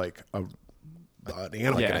 It was like an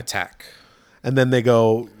animal. Like Yeah. an attack. And then they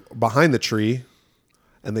go behind the tree,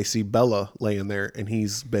 and they see Bella laying there, and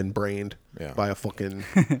he's been brained by a fucking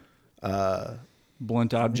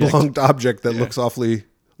blunt object that looks awfully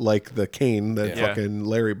like the cane that fucking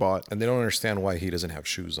Larry bought. And they don't understand why he doesn't have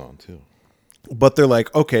shoes on too. But they're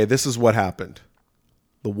like, okay, this is what happened.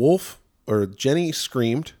 The wolf, or Jenny,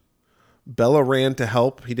 screamed. Bella ran to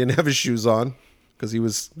help. He didn't have his shoes on because he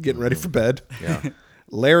was getting ready for bed. Yeah.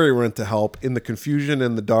 Larry went to help. In the confusion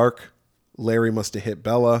in the dark, Larry must have hit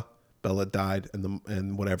Bella. Bella died,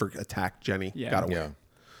 and whatever attacked Jenny got away. Yeah.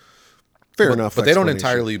 Fair enough. But they don't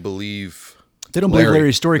entirely believe. They don't believe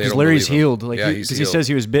Larry's story because Larry's healed. Like, because he says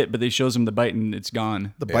he was bit, but they shows him the bite and it's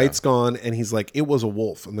gone. The bite's gone, and he's like, it was a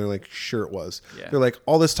wolf. And they're like, sure it was. Yeah. They're like,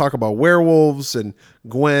 all this talk about werewolves and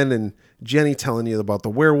Gwen and Jenny telling you about the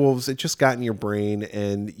werewolves, it just got in your brain,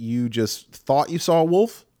 and you just thought you saw a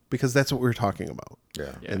wolf because that's what we were talking about.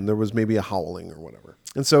 Yeah. And there was maybe a howling or whatever.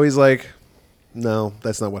 And so he's like, no,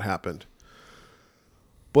 that's not what happened.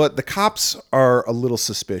 But the cops are a little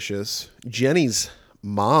suspicious. Jenny's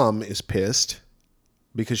mom is pissed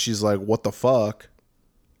because she's like, what the fuck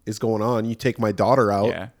is going on? You take my daughter out.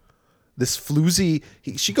 Yeah. This floozy,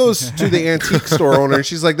 she goes to the antique store owner and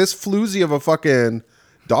she's like, this floozy of a fucking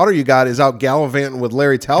daughter you got is out gallivanting with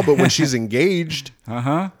Larry Talbot when she's engaged.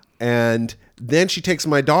 And then she takes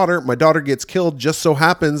my daughter gets killed. Just so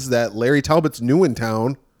happens that Larry Talbot's new in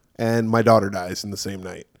town and my daughter dies in the same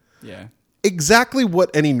night. Yeah. Exactly what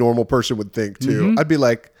any normal person would think too. I'd be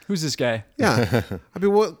like, who's this guy? Yeah. I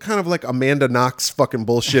mean, what kind of like Amanda Knox fucking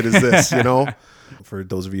bullshit is this, you know? For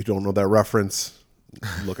those of you who don't know that reference,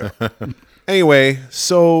 look it up. Anyway,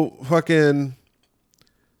 so fucking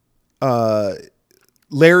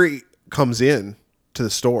Larry comes in to the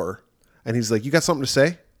store and he's like, you got something to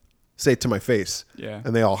say? Say it to my face. Yeah.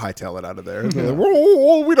 And they all hightail it out of there. They're like,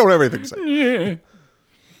 whoa, we don't have anything to say. Yeah.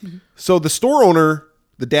 So the store owner,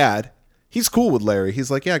 the dad, he's cool with Larry. He's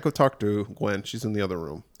like, yeah, go talk to Gwen. She's in the other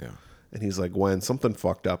room. Yeah. And he's like, Gwen, something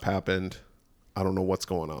fucked up happened. I don't know what's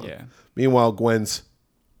going on. Yeah. Meanwhile, Gwen's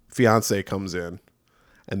fiance comes in,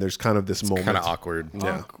 and there's kind of this moment. Kind of awkward.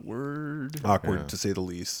 Yeah. Awkward, to say the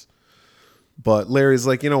least. But Larry's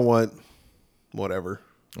like, you know what? Whatever.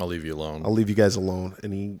 I'll leave you alone. I'll leave you guys alone.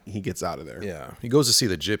 And he gets out of there. Yeah. He goes to see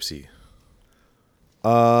the gypsy.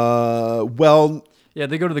 Well... Yeah,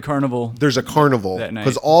 they go to the carnival. There's a carnival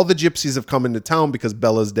because all the gypsies have come into town because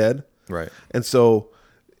Bella's dead. Right. And so,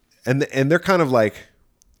 and they're kind of like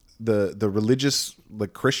the religious,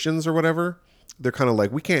 like Christians or whatever. They're kind of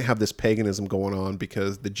like, we can't have this paganism going on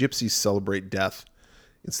because the gypsies celebrate death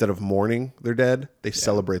instead of mourning their dead. They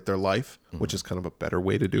celebrate their life, which is kind of a better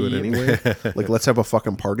way to do it anyway. Like, let's have a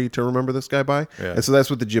fucking party to remember this guy by. Yeah. And so that's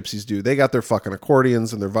what the gypsies do. They got their fucking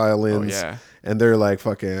accordions and their violins, and they're like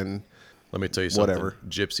fucking. Let me tell you something. Whatever.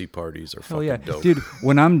 Gypsy parties are fucking dope. Dude,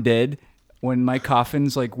 when I'm dead, when my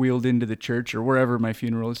coffin's like wheeled into the church or wherever my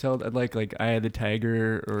funeral is held, I'd like Eye of the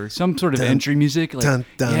Tiger or some sort of entry music. Like,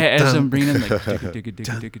 as I'm bringing like...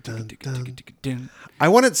 I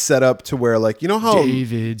want it set up to where, like, you know how...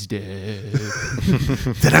 David's dead.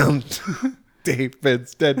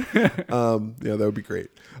 David's dead. Yeah, that would be great.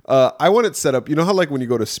 I want it set up. You know how, like, when you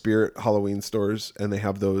go to Spirit Halloween stores and they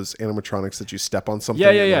have those animatronics that you step on something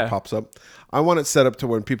and it pops up? I want it set up to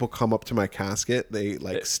when people come up to my casket, they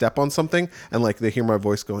like step on something and like they hear my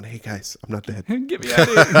voice going, "Hey guys, I'm not dead. Get me out of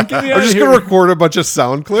here. Get me out I'm just gonna record a bunch of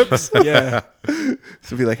sound clips." Yeah.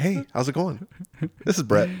 So be like, "Hey, how's it going? This is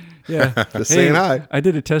Brett." Yeah. Just saying hi. I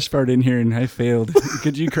did a test fart in here and I failed.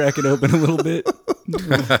 Could you crack it open a little bit?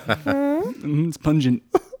 It's pungent.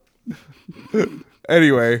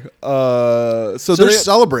 Anyway, so they're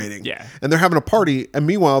celebrating. Yeah. And they're having a party. And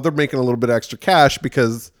meanwhile, they're making a little bit of extra cash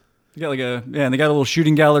because... They got and they got a little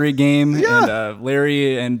shooting gallery game. Yeah. And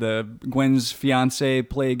Larry and Gwen's fiance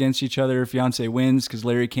play against each other. Fiance wins because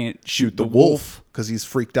Larry can't shoot the wolf. Because he's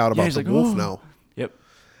freaked out about the wolf now. Yep.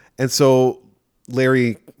 And so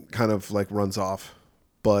Larry kind of like runs off.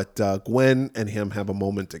 But Gwen and him have a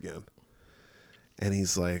moment again. And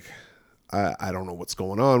he's like, I don't know what's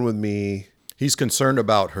going on with me. He's concerned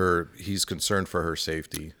about her. He's concerned for her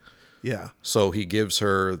safety. Yeah. So he gives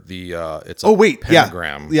her the it's a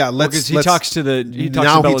pentagram. Yeah. Let's he talks to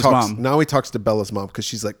Bella's mom. Now he talks to Bella's mom because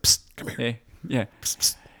she's like, "Psst, come here." Hey, yeah. Psst,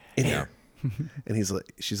 psst, in here. And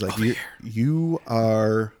she's like, you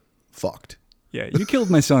are fucked. Yeah, you killed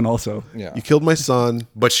my son also. Yeah. You killed my son.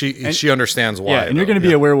 But she understands why. Yeah, and you're going to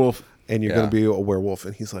be a werewolf. And you're going to be a werewolf.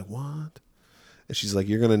 And he's like, what? And she's like,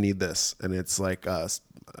 you're going to need this. And it's like it's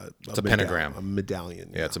a pentagram. A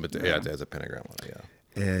medallion. Yeah, it's a pentagram. Yeah.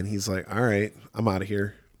 And he's like, all right, I'm out of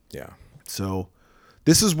here. Yeah. So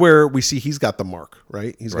this is where we see he's got the mark,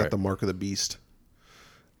 right? He's got the mark of the beast.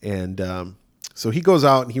 And So he goes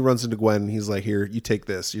out and he runs into Gwen. And he's like, "Here, you take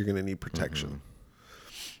this. You're gonna need protection."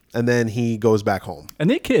 And then he goes back home. And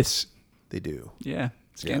they kiss. They do. Yeah.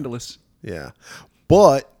 Scandalous. Yeah.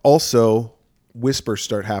 But also whispers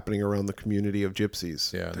start happening around the community of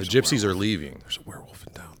gypsies. Yeah, the gypsies are leaving. There's a werewolf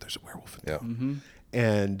in town. There's a werewolf in Yeah. town.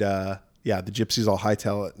 And the gypsies all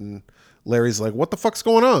hightail it, and Larry's like, "What the fuck's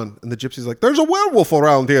going on?" And the gypsy's like, "There's a werewolf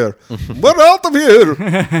around here. We're out of here."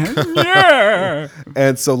 Yeah.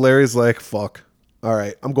 And so Larry's like, "Fuck. All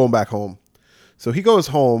right, I'm going back home." So he goes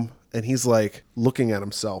home and he's like looking at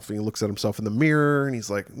himself, and he looks at himself in the mirror and he's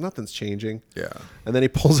like, nothing's changing. Yeah. And then he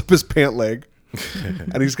pulls up his pant leg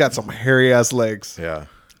and he's got some hairy ass legs. Yeah.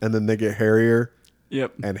 And then they get hairier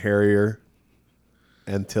Yep. and hairier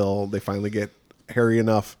until they finally get hairy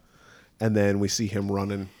enough. And then we see him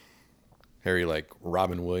running. Harry like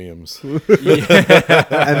Robin Williams. And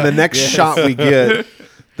the next shot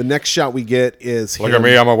we get is Look at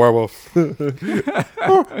me, I'm a werewolf.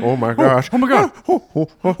 Oh my gosh. Oh my God.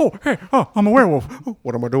 Oh, hey. Oh, I'm a werewolf.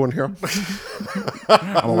 What am I doing here?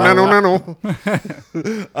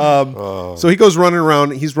 No. So he goes running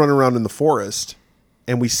around. He's running around in the forest,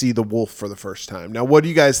 and we see the wolf for the first time. Now, what do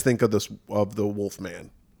you guys think of the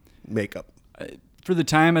Wolfman makeup? For the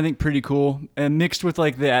time, I think pretty cool, and mixed with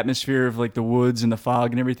like the atmosphere of like the woods and the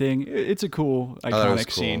fog and everything. It's a cool,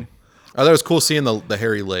 iconic scene. I thought it was cool seeing the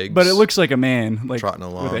hairy legs. But it looks like a man, like Trotting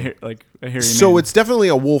along. with a hairy man. So it's definitely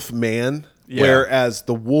a wolf man, Yeah. whereas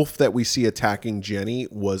the wolf that we see attacking Jenny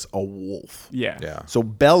was a wolf. yeah, Yeah. So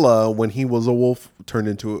Bella, when he was a wolf, turned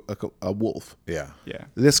into a wolf. Yeah. yeah,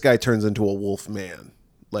 This guy turns into a wolf man.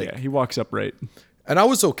 Like, yeah. He walks upright. And I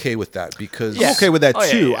was okay with that because I'm okay with that Oh,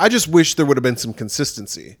 yeah, too. yeah. I just wish there would have been some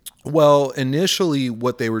consistency. well, initially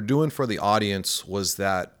what they were doing for the audience was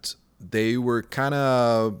that they were kind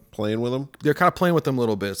of Playing with him. they're kind of playing with them a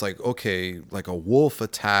little bit. It's like, okay, like a wolf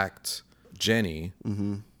attacked Jenny.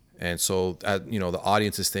 And so the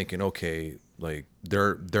audience is thinking, okay, like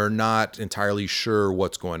they're not entirely sure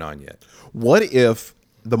what's going on yet. What if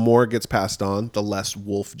the more it gets passed on, the less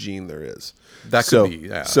wolf gene there is? That could be,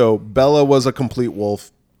 yeah. So Bella was a complete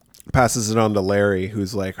wolf, passes it on to Larry,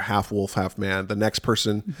 who's like half wolf, half man. The next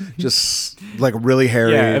person just like really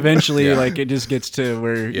hairy. Yeah, eventually, Yeah. like it just gets to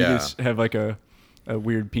where you Yeah. just have like a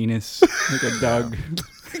weird penis, like a dog,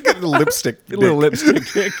 got a lipstick, a little lipstick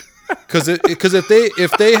dick. Because if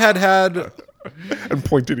they had and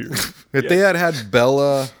pointed ears. if they had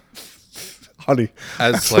Bella Honey, I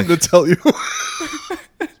have as something like to tell you.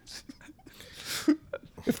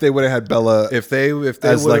 If they would have had Bella if they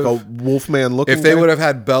as like a would've- wolfman looking, if they guy, would have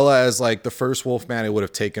had Bella as like the first Wolfman, it would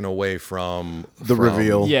have taken away from The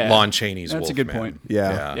reveal. Yeah. Lon Chaney's That's a good Wolfman. point.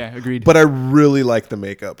 Yeah. Yeah, agreed. But I really like the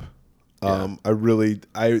makeup.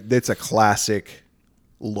 It's a classic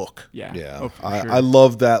look. yeah, Yeah. Oh, for I, sure. I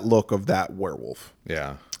love that look of that werewolf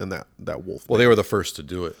Yeah. and that wolf. Well, they were the first to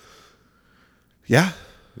do it. Yeah.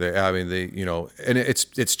 And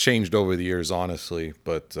it's changed over the years, honestly.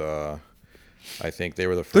 But I think they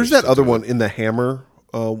were the first. There's that to other do one it. in the Hammer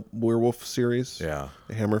werewolf series. Yeah.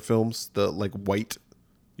 The Hammer films, the like white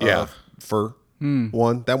Yeah. fur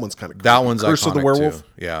one. That one's kind of cool. That one's Curse iconic of the Werewolf. too.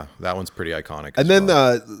 Yeah, that one's pretty iconic. And then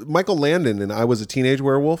Michael Landon and I Was a Teenage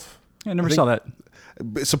Werewolf. I never saw that.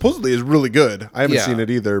 Supposedly is really good. I haven't seen it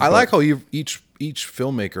either. I but- like how each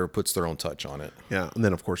filmmaker puts their own touch on it. Yeah, and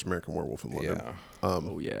then of course American Werewolf in London. Yeah.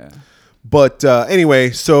 Oh yeah, But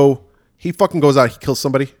anyway, so he fucking goes out. He kills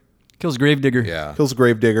somebody. kills Gravedigger. Yeah. Kills a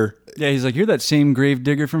gravedigger. Yeah, he's like, you're that same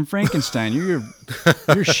Gravedigger from Frankenstein. You're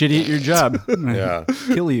shitty at your job. Yeah.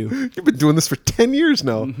 Kill you. You've been doing this for 10 years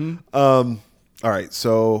now. Mm-hmm. All right,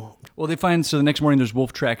 so Well, they find so the next morning there's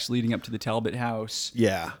wolf tracks leading up to the Talbot house.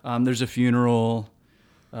 yeah. There's a funeral.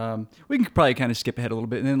 We can probably kind of skip ahead a little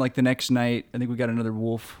bit, and then like the next night, I think we got another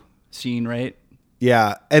wolf scene, right?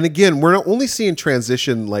 Yeah, and again, we're not only seeing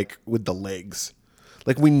transition like with the legs.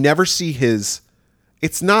 Like we never see his.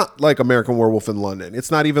 It's not like American Werewolf in London. It's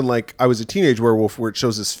not even like I Was a Teenage Werewolf where it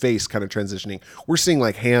shows his face kind of transitioning. We're seeing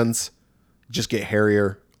like hands just get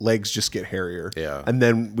hairier, legs just get hairier. Yeah. And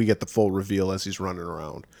then we get the full reveal as he's running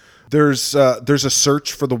around. There's a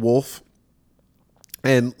search for the wolf.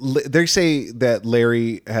 And they say that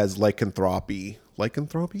Larry has lycanthropy.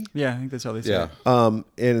 Lycanthropy? Yeah, I think that's how they say Yeah. it.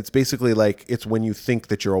 And it's basically like it's when you think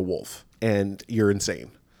that you're a wolf and you're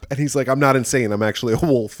insane. And he's like, I'm not insane. I'm actually a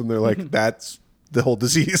wolf. And they're like, that's the whole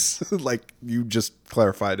disease. Like you just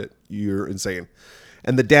clarified it. You're insane.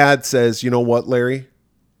 And the dad says, you know what, Larry?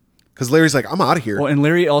 Because Larry's like, I'm out of here. Well, and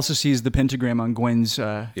Larry also sees the pentagram on Gwen's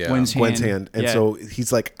Gwen's Gwen's hand. And Yeah. so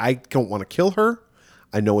he's like, I don't want to kill her.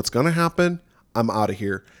 I know what's going to happen. I'm out of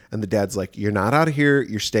here. And the dad's like, you're not out of here.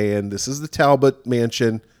 You're staying. This is the Talbot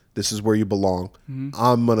mansion. This is where you belong.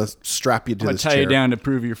 I'm going to strap you to this chair. Tie you down to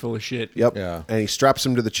prove you're full of shit. Yep. Yeah. And he straps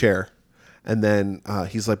him to the chair. And then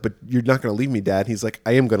he's like, but you're not going to leave me, Dad. He's like,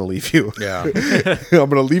 I am going to leave you. Yeah. I'm going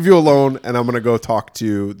to leave you alone, and I'm going to go talk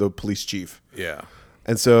to the police chief. Yeah.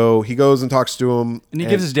 And so he goes and talks to him. And he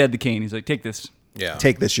gives his dad the cane. He's like, take this. Yeah.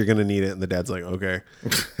 Take this. You're going to need it. And the dad's like, okay,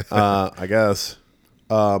 I guess.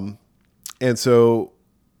 And so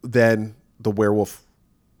then the werewolf,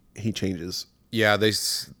 he changes. Yeah.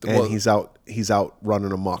 And he's out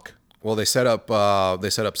running amok. Well, they set up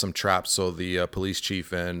some traps. So the police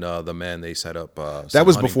chief and the men, they set up. That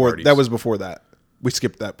was hunting before. parties. That was before that. We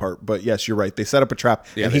skipped that part, but yes, you're right. They set up a trap,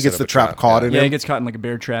 Yeah, and they he set gets up the a trap trap, caught yeah. in Yeah, him. he gets caught in like a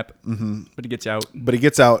bear trap, but he gets out. But he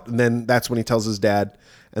gets out, and then that's when he tells his dad,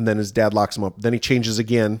 and then his dad locks him up. Then he changes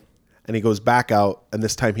again, and he goes back out, and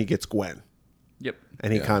this time he gets Gwen, Yep.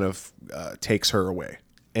 and he kind of takes her away,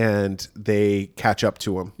 and they catch up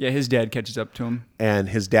to him, Yeah, his dad catches up to him. and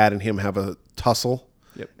his dad and him have a tussle,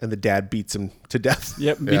 Yep. and the dad beats him to death.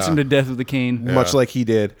 Yep, beats Yeah. him to death with a cane. Much like he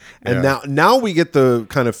did, and Yeah. now we get the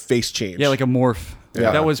kind of face change. Yeah, like a morph.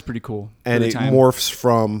 Yeah. That was pretty cool. for and the it time. morphs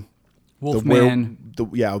from Wolfman. the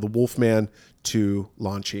Wolfman to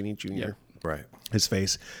Lon Chaney Jr. Yep. Right. His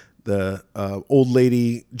face. The old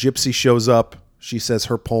lady gypsy shows up. She says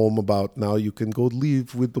her poem about now you can go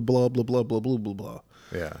leave with the blah blah blah blah blah blah blah.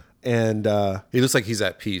 Yeah. And He looks like he's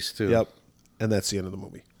at peace too. yep, and that's the end of the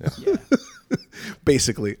movie.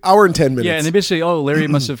 Basically, hour and 10 minutes. Yeah, and they basically, Larry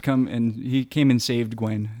must have come and he came and saved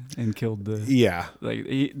Gwen and killed the. yeah.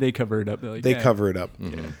 Like they cover it up. They're like, They yeah. cover it up.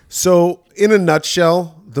 So, in a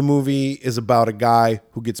nutshell, the movie is about a guy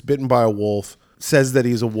who gets bitten by a wolf, says that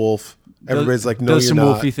he's a wolf. Everybody's like, no, does you're some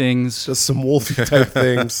not. wolfy things. Does some wolfy type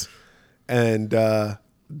things, and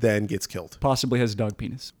then gets killed. Possibly has a dog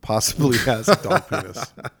penis. Possibly has a dog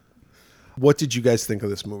penis. What did you guys think of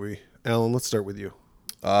this movie? Alan, let's start with you.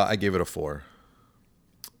 I gave it a 4.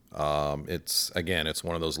 It's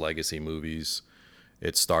one of those legacy movies.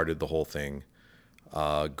 It started the whole thing.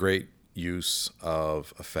 Great use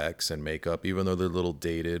of effects and makeup, even though they're a little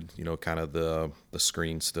dated. You know, kind of the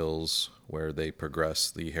screen stills where they progress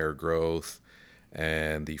the hair growth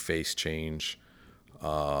and the face change.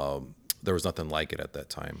 There was nothing like it at that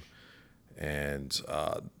time, and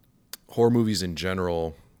horror movies in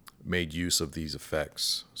general made use of these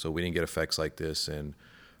effects. So we didn't get effects like this in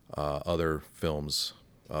other films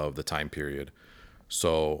of the time period.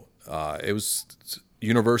 So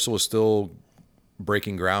Universal was still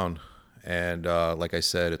breaking ground, and like I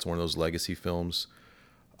said, it's one of those legacy films.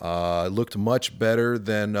 It looked much better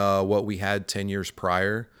than what we had 10 years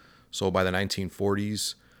prior. So by the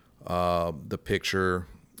 1940s, the picture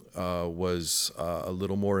was a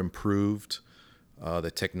little more improved.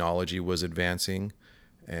 The technology was advancing,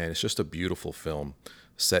 and it's just a beautiful film.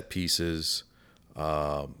 Set pieces,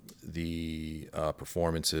 the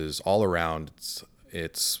performances, all around,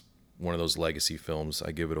 it's one of those legacy films.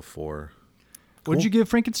 I give it a 4. What did you give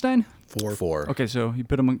Frankenstein? 4. Okay, so you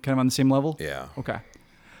put them kind of on the same level? Yeah. Okay.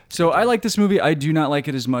 So I like this movie. I do not like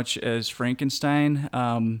it as much as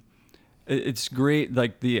Frankenstein. It's great.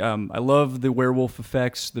 Like I love the werewolf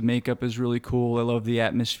effects. The makeup is really cool. I love the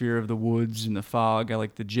atmosphere of the woods and the fog. I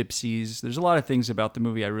like the gypsies. There's a lot of things about the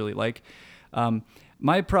movie I really like.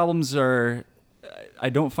 My problems are I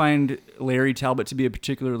don't find Larry Talbot to be a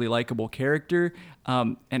particularly likable character.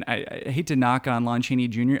 And I hate to knock on Lon Chaney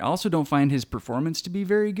Jr. I also don't find his performance to be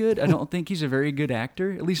very good. I don't think he's a very good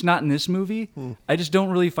actor, at least not in this movie. I just don't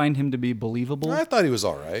really find him to be believable. I thought he was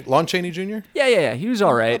all right. Lon Chaney Jr.? Yeah. He was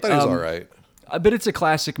all right. I thought he was all right. But it's a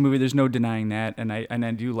classic movie. There's no denying that, and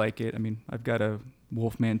I do like it. I mean, I've got a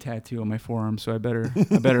Wolfman tattoo on my forearm, so I better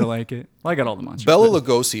like it. Well, I got all the monsters. Bela but-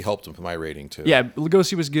 Lugosi helped him with my rating too. Yeah,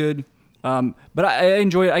 Lugosi was good, but I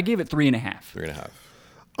enjoyed it. I gave it 3.5. 3.5.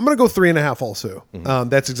 I'm going to go 3.5 also.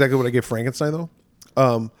 That's exactly what I gave Frankenstein,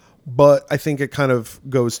 though. But I think it kind of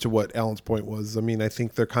goes to what Alan's point was. I mean, I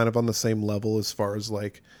think they're kind of on the same level as far as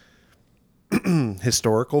like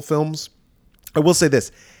historical films. I will say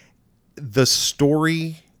this. The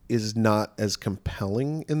story is not as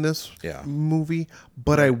compelling in this movie,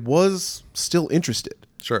 but I was still interested.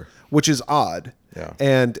 Sure. Which is odd. Yeah.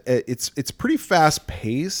 And it's pretty fast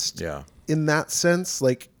paced. Yeah. In that sense,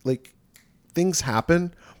 like things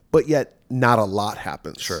happen, but yet not a lot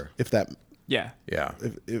happens. Sure. If that. Yeah. Yeah.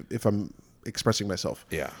 If I'm expressing myself.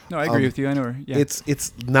 Yeah. No, I agree with you. I know. Yeah.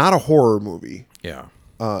 It's not a horror movie. Yeah.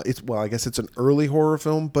 I guess it's an early horror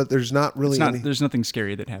film, but there's not really There's nothing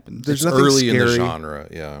scary that happens. There's It's nothing early in the scary. genre.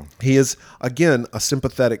 Yeah. He is again a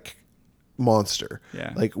sympathetic monster.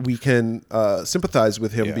 Yeah. Like we can sympathize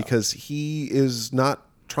with him Yeah. because he is not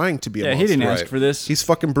trying to be a Yeah, monster. he didn't ask for this. He's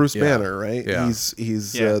fucking Bruce Yeah. Banner, right? Yeah.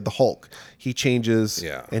 He's Yeah. the Hulk. He changes,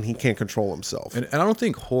 Yeah. and he can't control himself. And I don't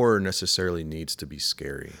think horror necessarily needs to be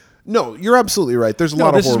scary. No, you're absolutely right. There's a No, lot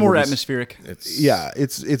of this horror is more movies. atmospheric. Yeah,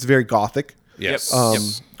 it's very gothic. Yes.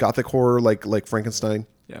 Gothic horror like Frankenstein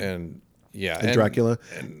Yeah. And and Dracula.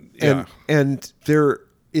 And And there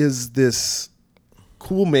is this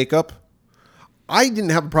cool makeup. I didn't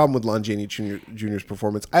have a problem with Lon Chaney Jr.'s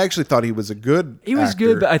performance. I actually thought he was a good He was actor.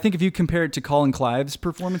 good, but I think if you compare it to Colin Clive's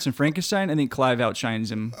performance in Frankenstein, I think Clive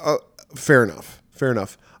outshines him. Fair enough.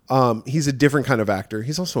 He's a different kind of actor.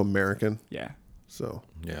 He's also American. Yeah. So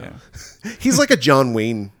yeah. he's like a John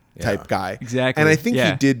Wayne type guy. Exactly. And I think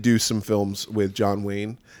Yeah. he did do some films with John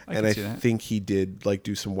Wayne. And can I see that. think he did like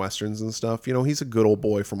do some Westerns and stuff. You know, he's a good old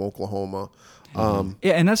boy from Oklahoma.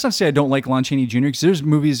 Yeah, and that's not to say I don't like Lon Chaney Jr. because there's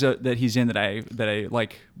movies that he's in that I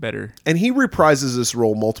like better. And he reprises this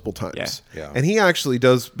role multiple times. Yeah. Yeah. And he actually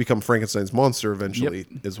does become Frankenstein's monster eventually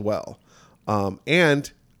as well.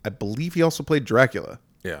 And I believe he also played Dracula,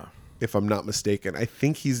 Yeah. if I'm not mistaken. I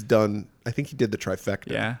think he did the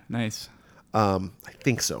trifecta. Yeah, nice. I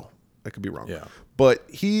think so. I could be wrong. Yeah. But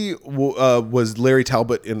he was Larry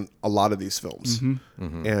Talbot in a lot of these films.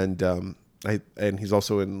 Mm-hmm. And he's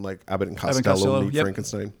also in like Abbott and Costello, Costello, Meet yep.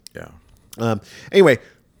 Frankenstein. Yeah. Anyway,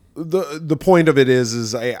 the point of it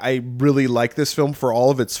is I really like this film for all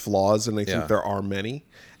of its flaws, and I think Yeah. there are many,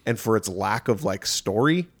 and for its lack of like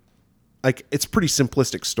story. Like it's pretty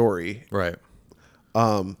simplistic story. Right.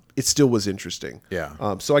 It still was interesting.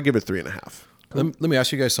 Yeah. So I give it 3.5. Let me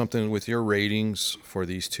ask you guys something. With your ratings for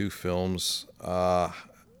these two films,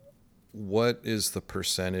 what is the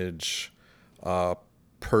percentage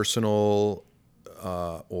personal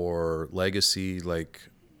or legacy?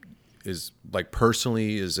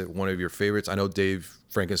 Personally, is it one of your favorites? I know Dave,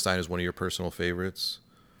 Frankenstein is one of your personal favorites.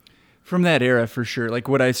 From that era, for sure. Like,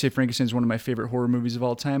 would I say Frankenstein is one of my favorite horror movies of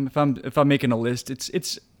all time? If I'm making a list,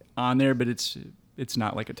 it's on there, but it's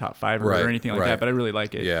not like a top 5 or anything like that. But I really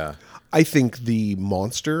like it. Yeah. I think the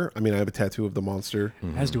monster. I mean, I have a tattoo of the monster.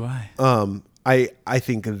 As do I. I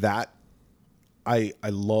think that I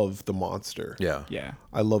love the monster. Yeah. Yeah.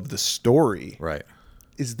 I love the story. Right.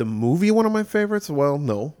 Is the movie one of my favorites? Well,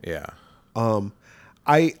 no. Yeah.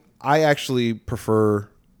 I actually prefer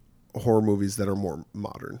horror movies that are more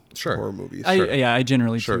modern. Sure. Horror movies. I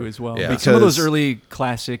generally Sure. do as well. Yeah. Like some of those Because- early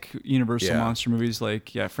classic Universal Yeah. monster movies, like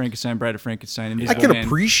Frankenstein, Bride of Frankenstein, I Invisible can Man.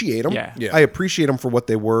 appreciate them. Yeah. Yeah. I appreciate them for what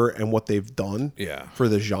they were and what they've done Yeah. for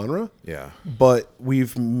the genre. Yeah. But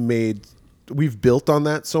we've built on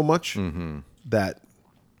that so much that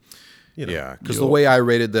Yeah, because the way I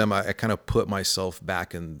rated them, I kind of put myself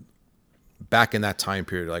back in that time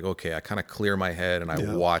period. Like, okay, I kind of clear my head and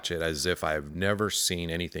I watch it as if I've never seen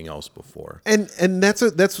anything else before. And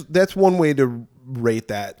that's one way to rate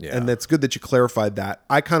that. Yeah. And that's good that you clarified that.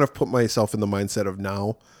 I kind of put myself in the mindset of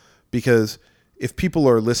now, because if people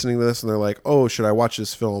are listening to this and they're like, "Oh, should I watch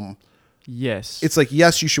this film?" Yes. It's like,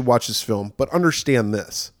 yes, you should watch this film, but understand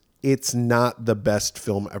this: it's not the best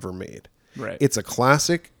film ever made. Right. It's a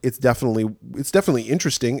classic. It's definitely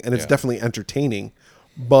interesting and it's Yeah. definitely entertaining,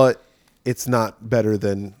 but it's not better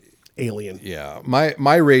than Alien. Yeah,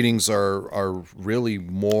 my ratings are really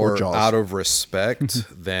more Or Jaws. out of respect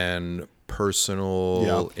than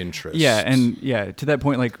personal interest. Yeah, and to that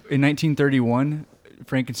point, like in 1931,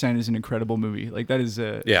 Frankenstein is an incredible movie. Like that is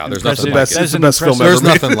a Yeah, there's impressive- nothing like it. that is It's the an best film impressive- ever there's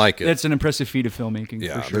made. nothing like it. That's an impressive feat of filmmaking.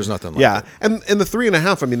 Yeah, for sure. there's nothing like Yeah, it. and the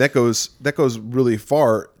 3.5. I mean, that goes really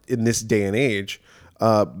far in this day and age.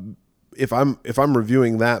 If I'm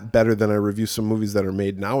reviewing that better than I review some movies that are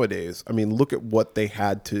made nowadays, I mean, look at what they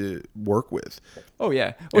had to work with. Oh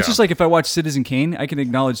yeah. Well, it's just like if I watch Citizen Kane, I can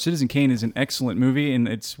acknowledge Citizen Kane is an excellent movie and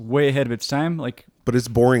it's way ahead of its time. Like, But it's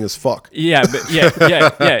boring as fuck. yeah, but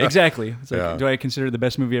yeah, exactly. It's like, Yeah. do I consider it the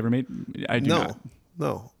best movie ever made? I do not.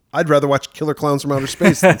 No. I'd rather watch Killer Clowns from Outer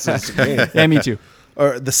Space than Citizen Kane. Yeah, me too.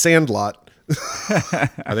 Or The Sandlot.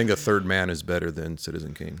 I think A Third Man is better than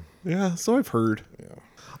Citizen Kane. Yeah, so I've heard.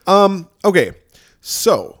 Okay,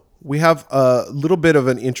 so we have a little bit of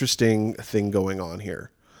an interesting thing going on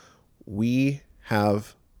here. We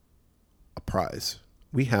have a prize.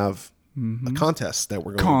 We have a contest that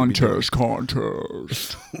we're going to be doing.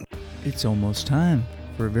 Contest. It's almost time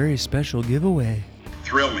for a very special giveaway.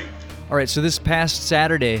 Thrill me. All right, so this past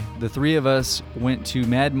Saturday, the three of us went to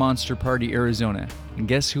Mad Monster Party, Arizona. And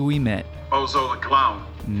guess who we met? Bozo the Clown.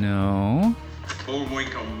 No.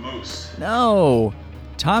 Bullwinkle Moose. No.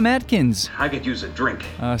 Tom Atkins, I could use a drink.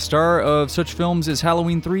 star of such films as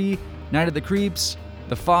Halloween 3, Night of the Creeps,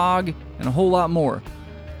 The Fog, and a whole lot more.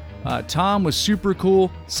 Tom was super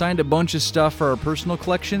cool, signed a bunch of stuff for our personal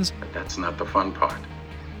collections. But that's not the fun part.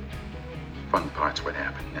 Fun part's what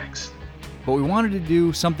happened next. But we wanted to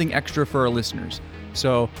do something extra for our listeners.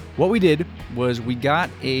 So what we did was we got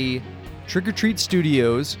a Trick or Treat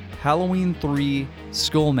Studios Halloween 3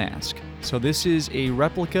 skull mask. So this is a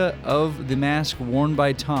replica of the mask worn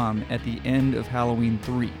by Tom at the end of Halloween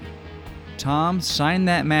 3. Tom signed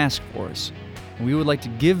that mask for us, and we would like to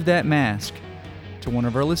give that mask to one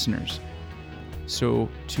of our listeners. So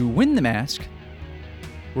to win the mask,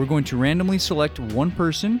 we're going to randomly select one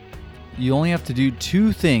person. You only have to do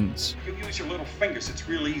 2 things. You use your little fingers, it's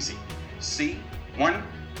real easy. See? 1,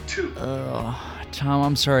 2. Tom,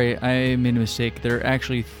 I'm sorry, I made a mistake. There are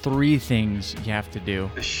actually 3 things you have to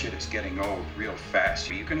do. This shit is getting old real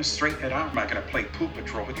fast. Are you gonna straighten it out? Or am I gonna play Poo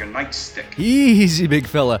Patrol with your nightstick? Easy, big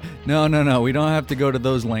fella. No, we don't have to go to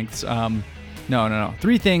those lengths. No.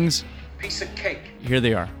 3 things. Piece of cake. Here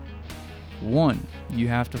they are. 1, you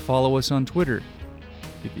have to follow us on Twitter.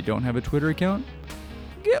 If you don't have a Twitter account,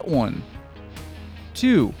 get one.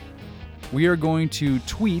 2, we are going to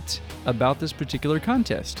tweet about this particular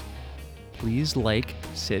contest. Please like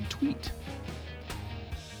said tweet.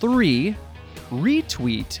 3,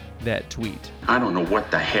 retweet that tweet. I don't know what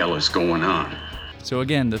the hell is going on. So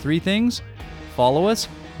again, the 3 things: follow us.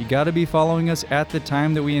 You got to be following us at the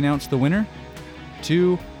time that we announce the winner.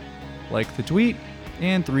 2, like the tweet.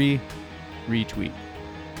 And 3, retweet.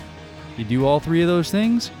 You do all 3 of those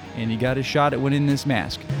things, and you got a shot at winning this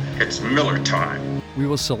mask. It's Miller time. We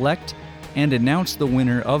will select and announce the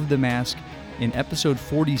winner of the mask in episode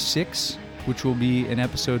 46, which will be an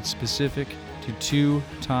episode specific to 2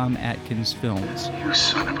 Tom Atkins films. You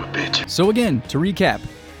son of a bitch. So again, to recap,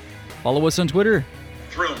 follow us on Twitter,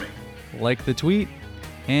 Thrill me. like the tweet,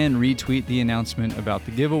 and retweet the announcement about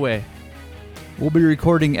the giveaway. We'll be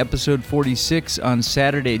recording episode 46 on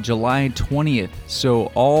Saturday, July 20th, so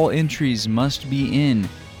all entries must be in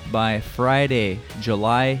by Friday,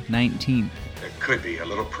 July 19th. There could be a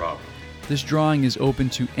little problem. This drawing is open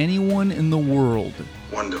to anyone in the world.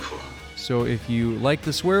 Wonderful. So if you like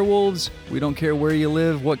the Swearwolves, we don't care where you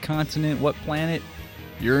live, what continent, what planet,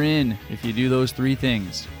 you're in if you do those 3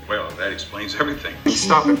 things. Well, that explains everything.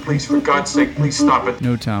 Stop it, please. For God's sake, please stop it.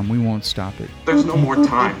 No, Tom, we won't stop it. There's no more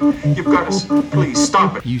time. You've got to... Please,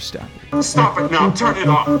 stop it. You stop it. Stop it now. Turn it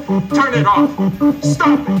off. Turn it off.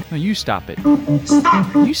 Stop it. No, you stop it.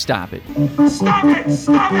 Stop it. You stop it. Stop it. Stop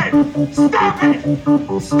it. Stop it.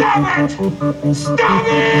 Stop it. Stop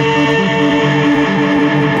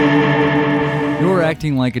it. You're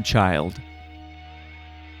acting like a child.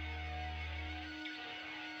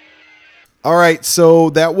 All right, so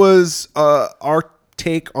that was our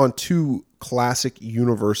take on 2 classic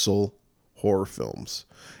Universal horror films.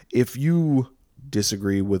 If you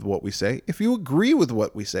disagree with what we say, if you agree with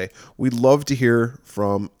what we say, we'd love to hear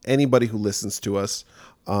from anybody who listens to us.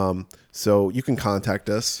 So you can contact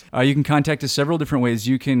us. You can contact us several different ways.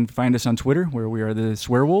 You can find us on Twitter, where we are the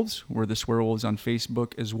Swearwolves. We're the Swearwolves on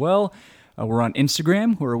Facebook as well. We're on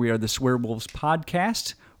Instagram, where we are the Swearwolves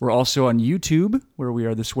Podcast. We're also on YouTube, where we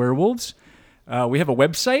are the Swearwolves. We have a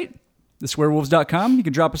website, theswearwolves.com. You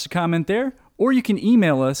can drop us a comment there, or you can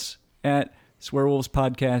email us at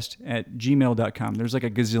swearwolvespodcast@gmail.com. There's like a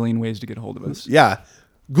gazillion ways to get a hold of us. Yeah.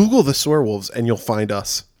 Google the Swearwolves and you'll find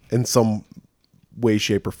us in some way,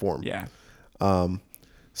 shape, or form. Yeah.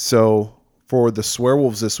 So for the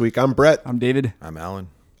Swearwolves this week, I'm Brett. I'm David. I'm Alan.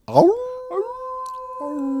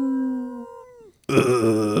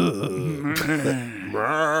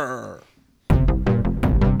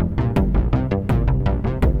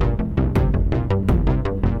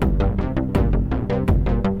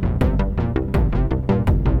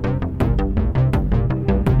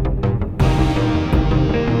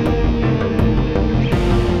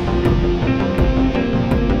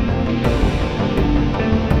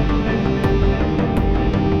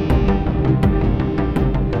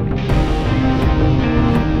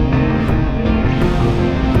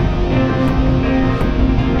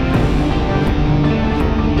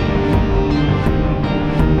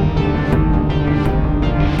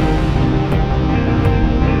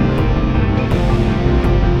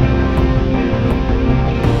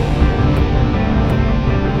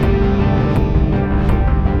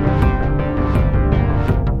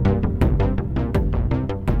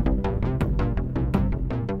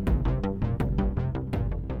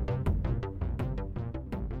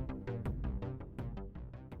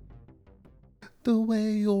 The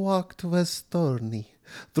way you walked was thorny,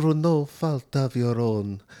 through no fault of your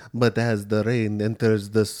own. But as the rain enters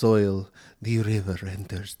the soil, the river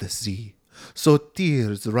enters the sea. So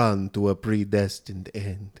tears run to a predestined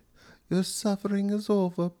end. Your suffering is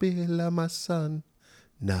over, Bela, my son.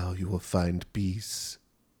 Now you will find peace.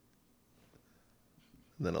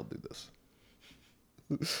 And then I'll do this.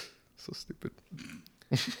 So stupid.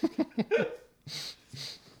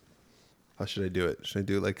 How should I do it? Should I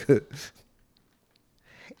do it like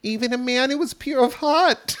even a man who was pure of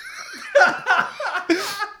heart? I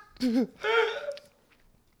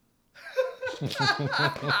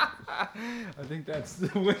think that's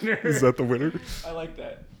the winner. Is that the winner? I like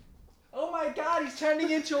that. Oh my God, he's turning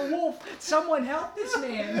into a wolf. Someone help this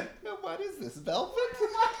man. What is this, velvet?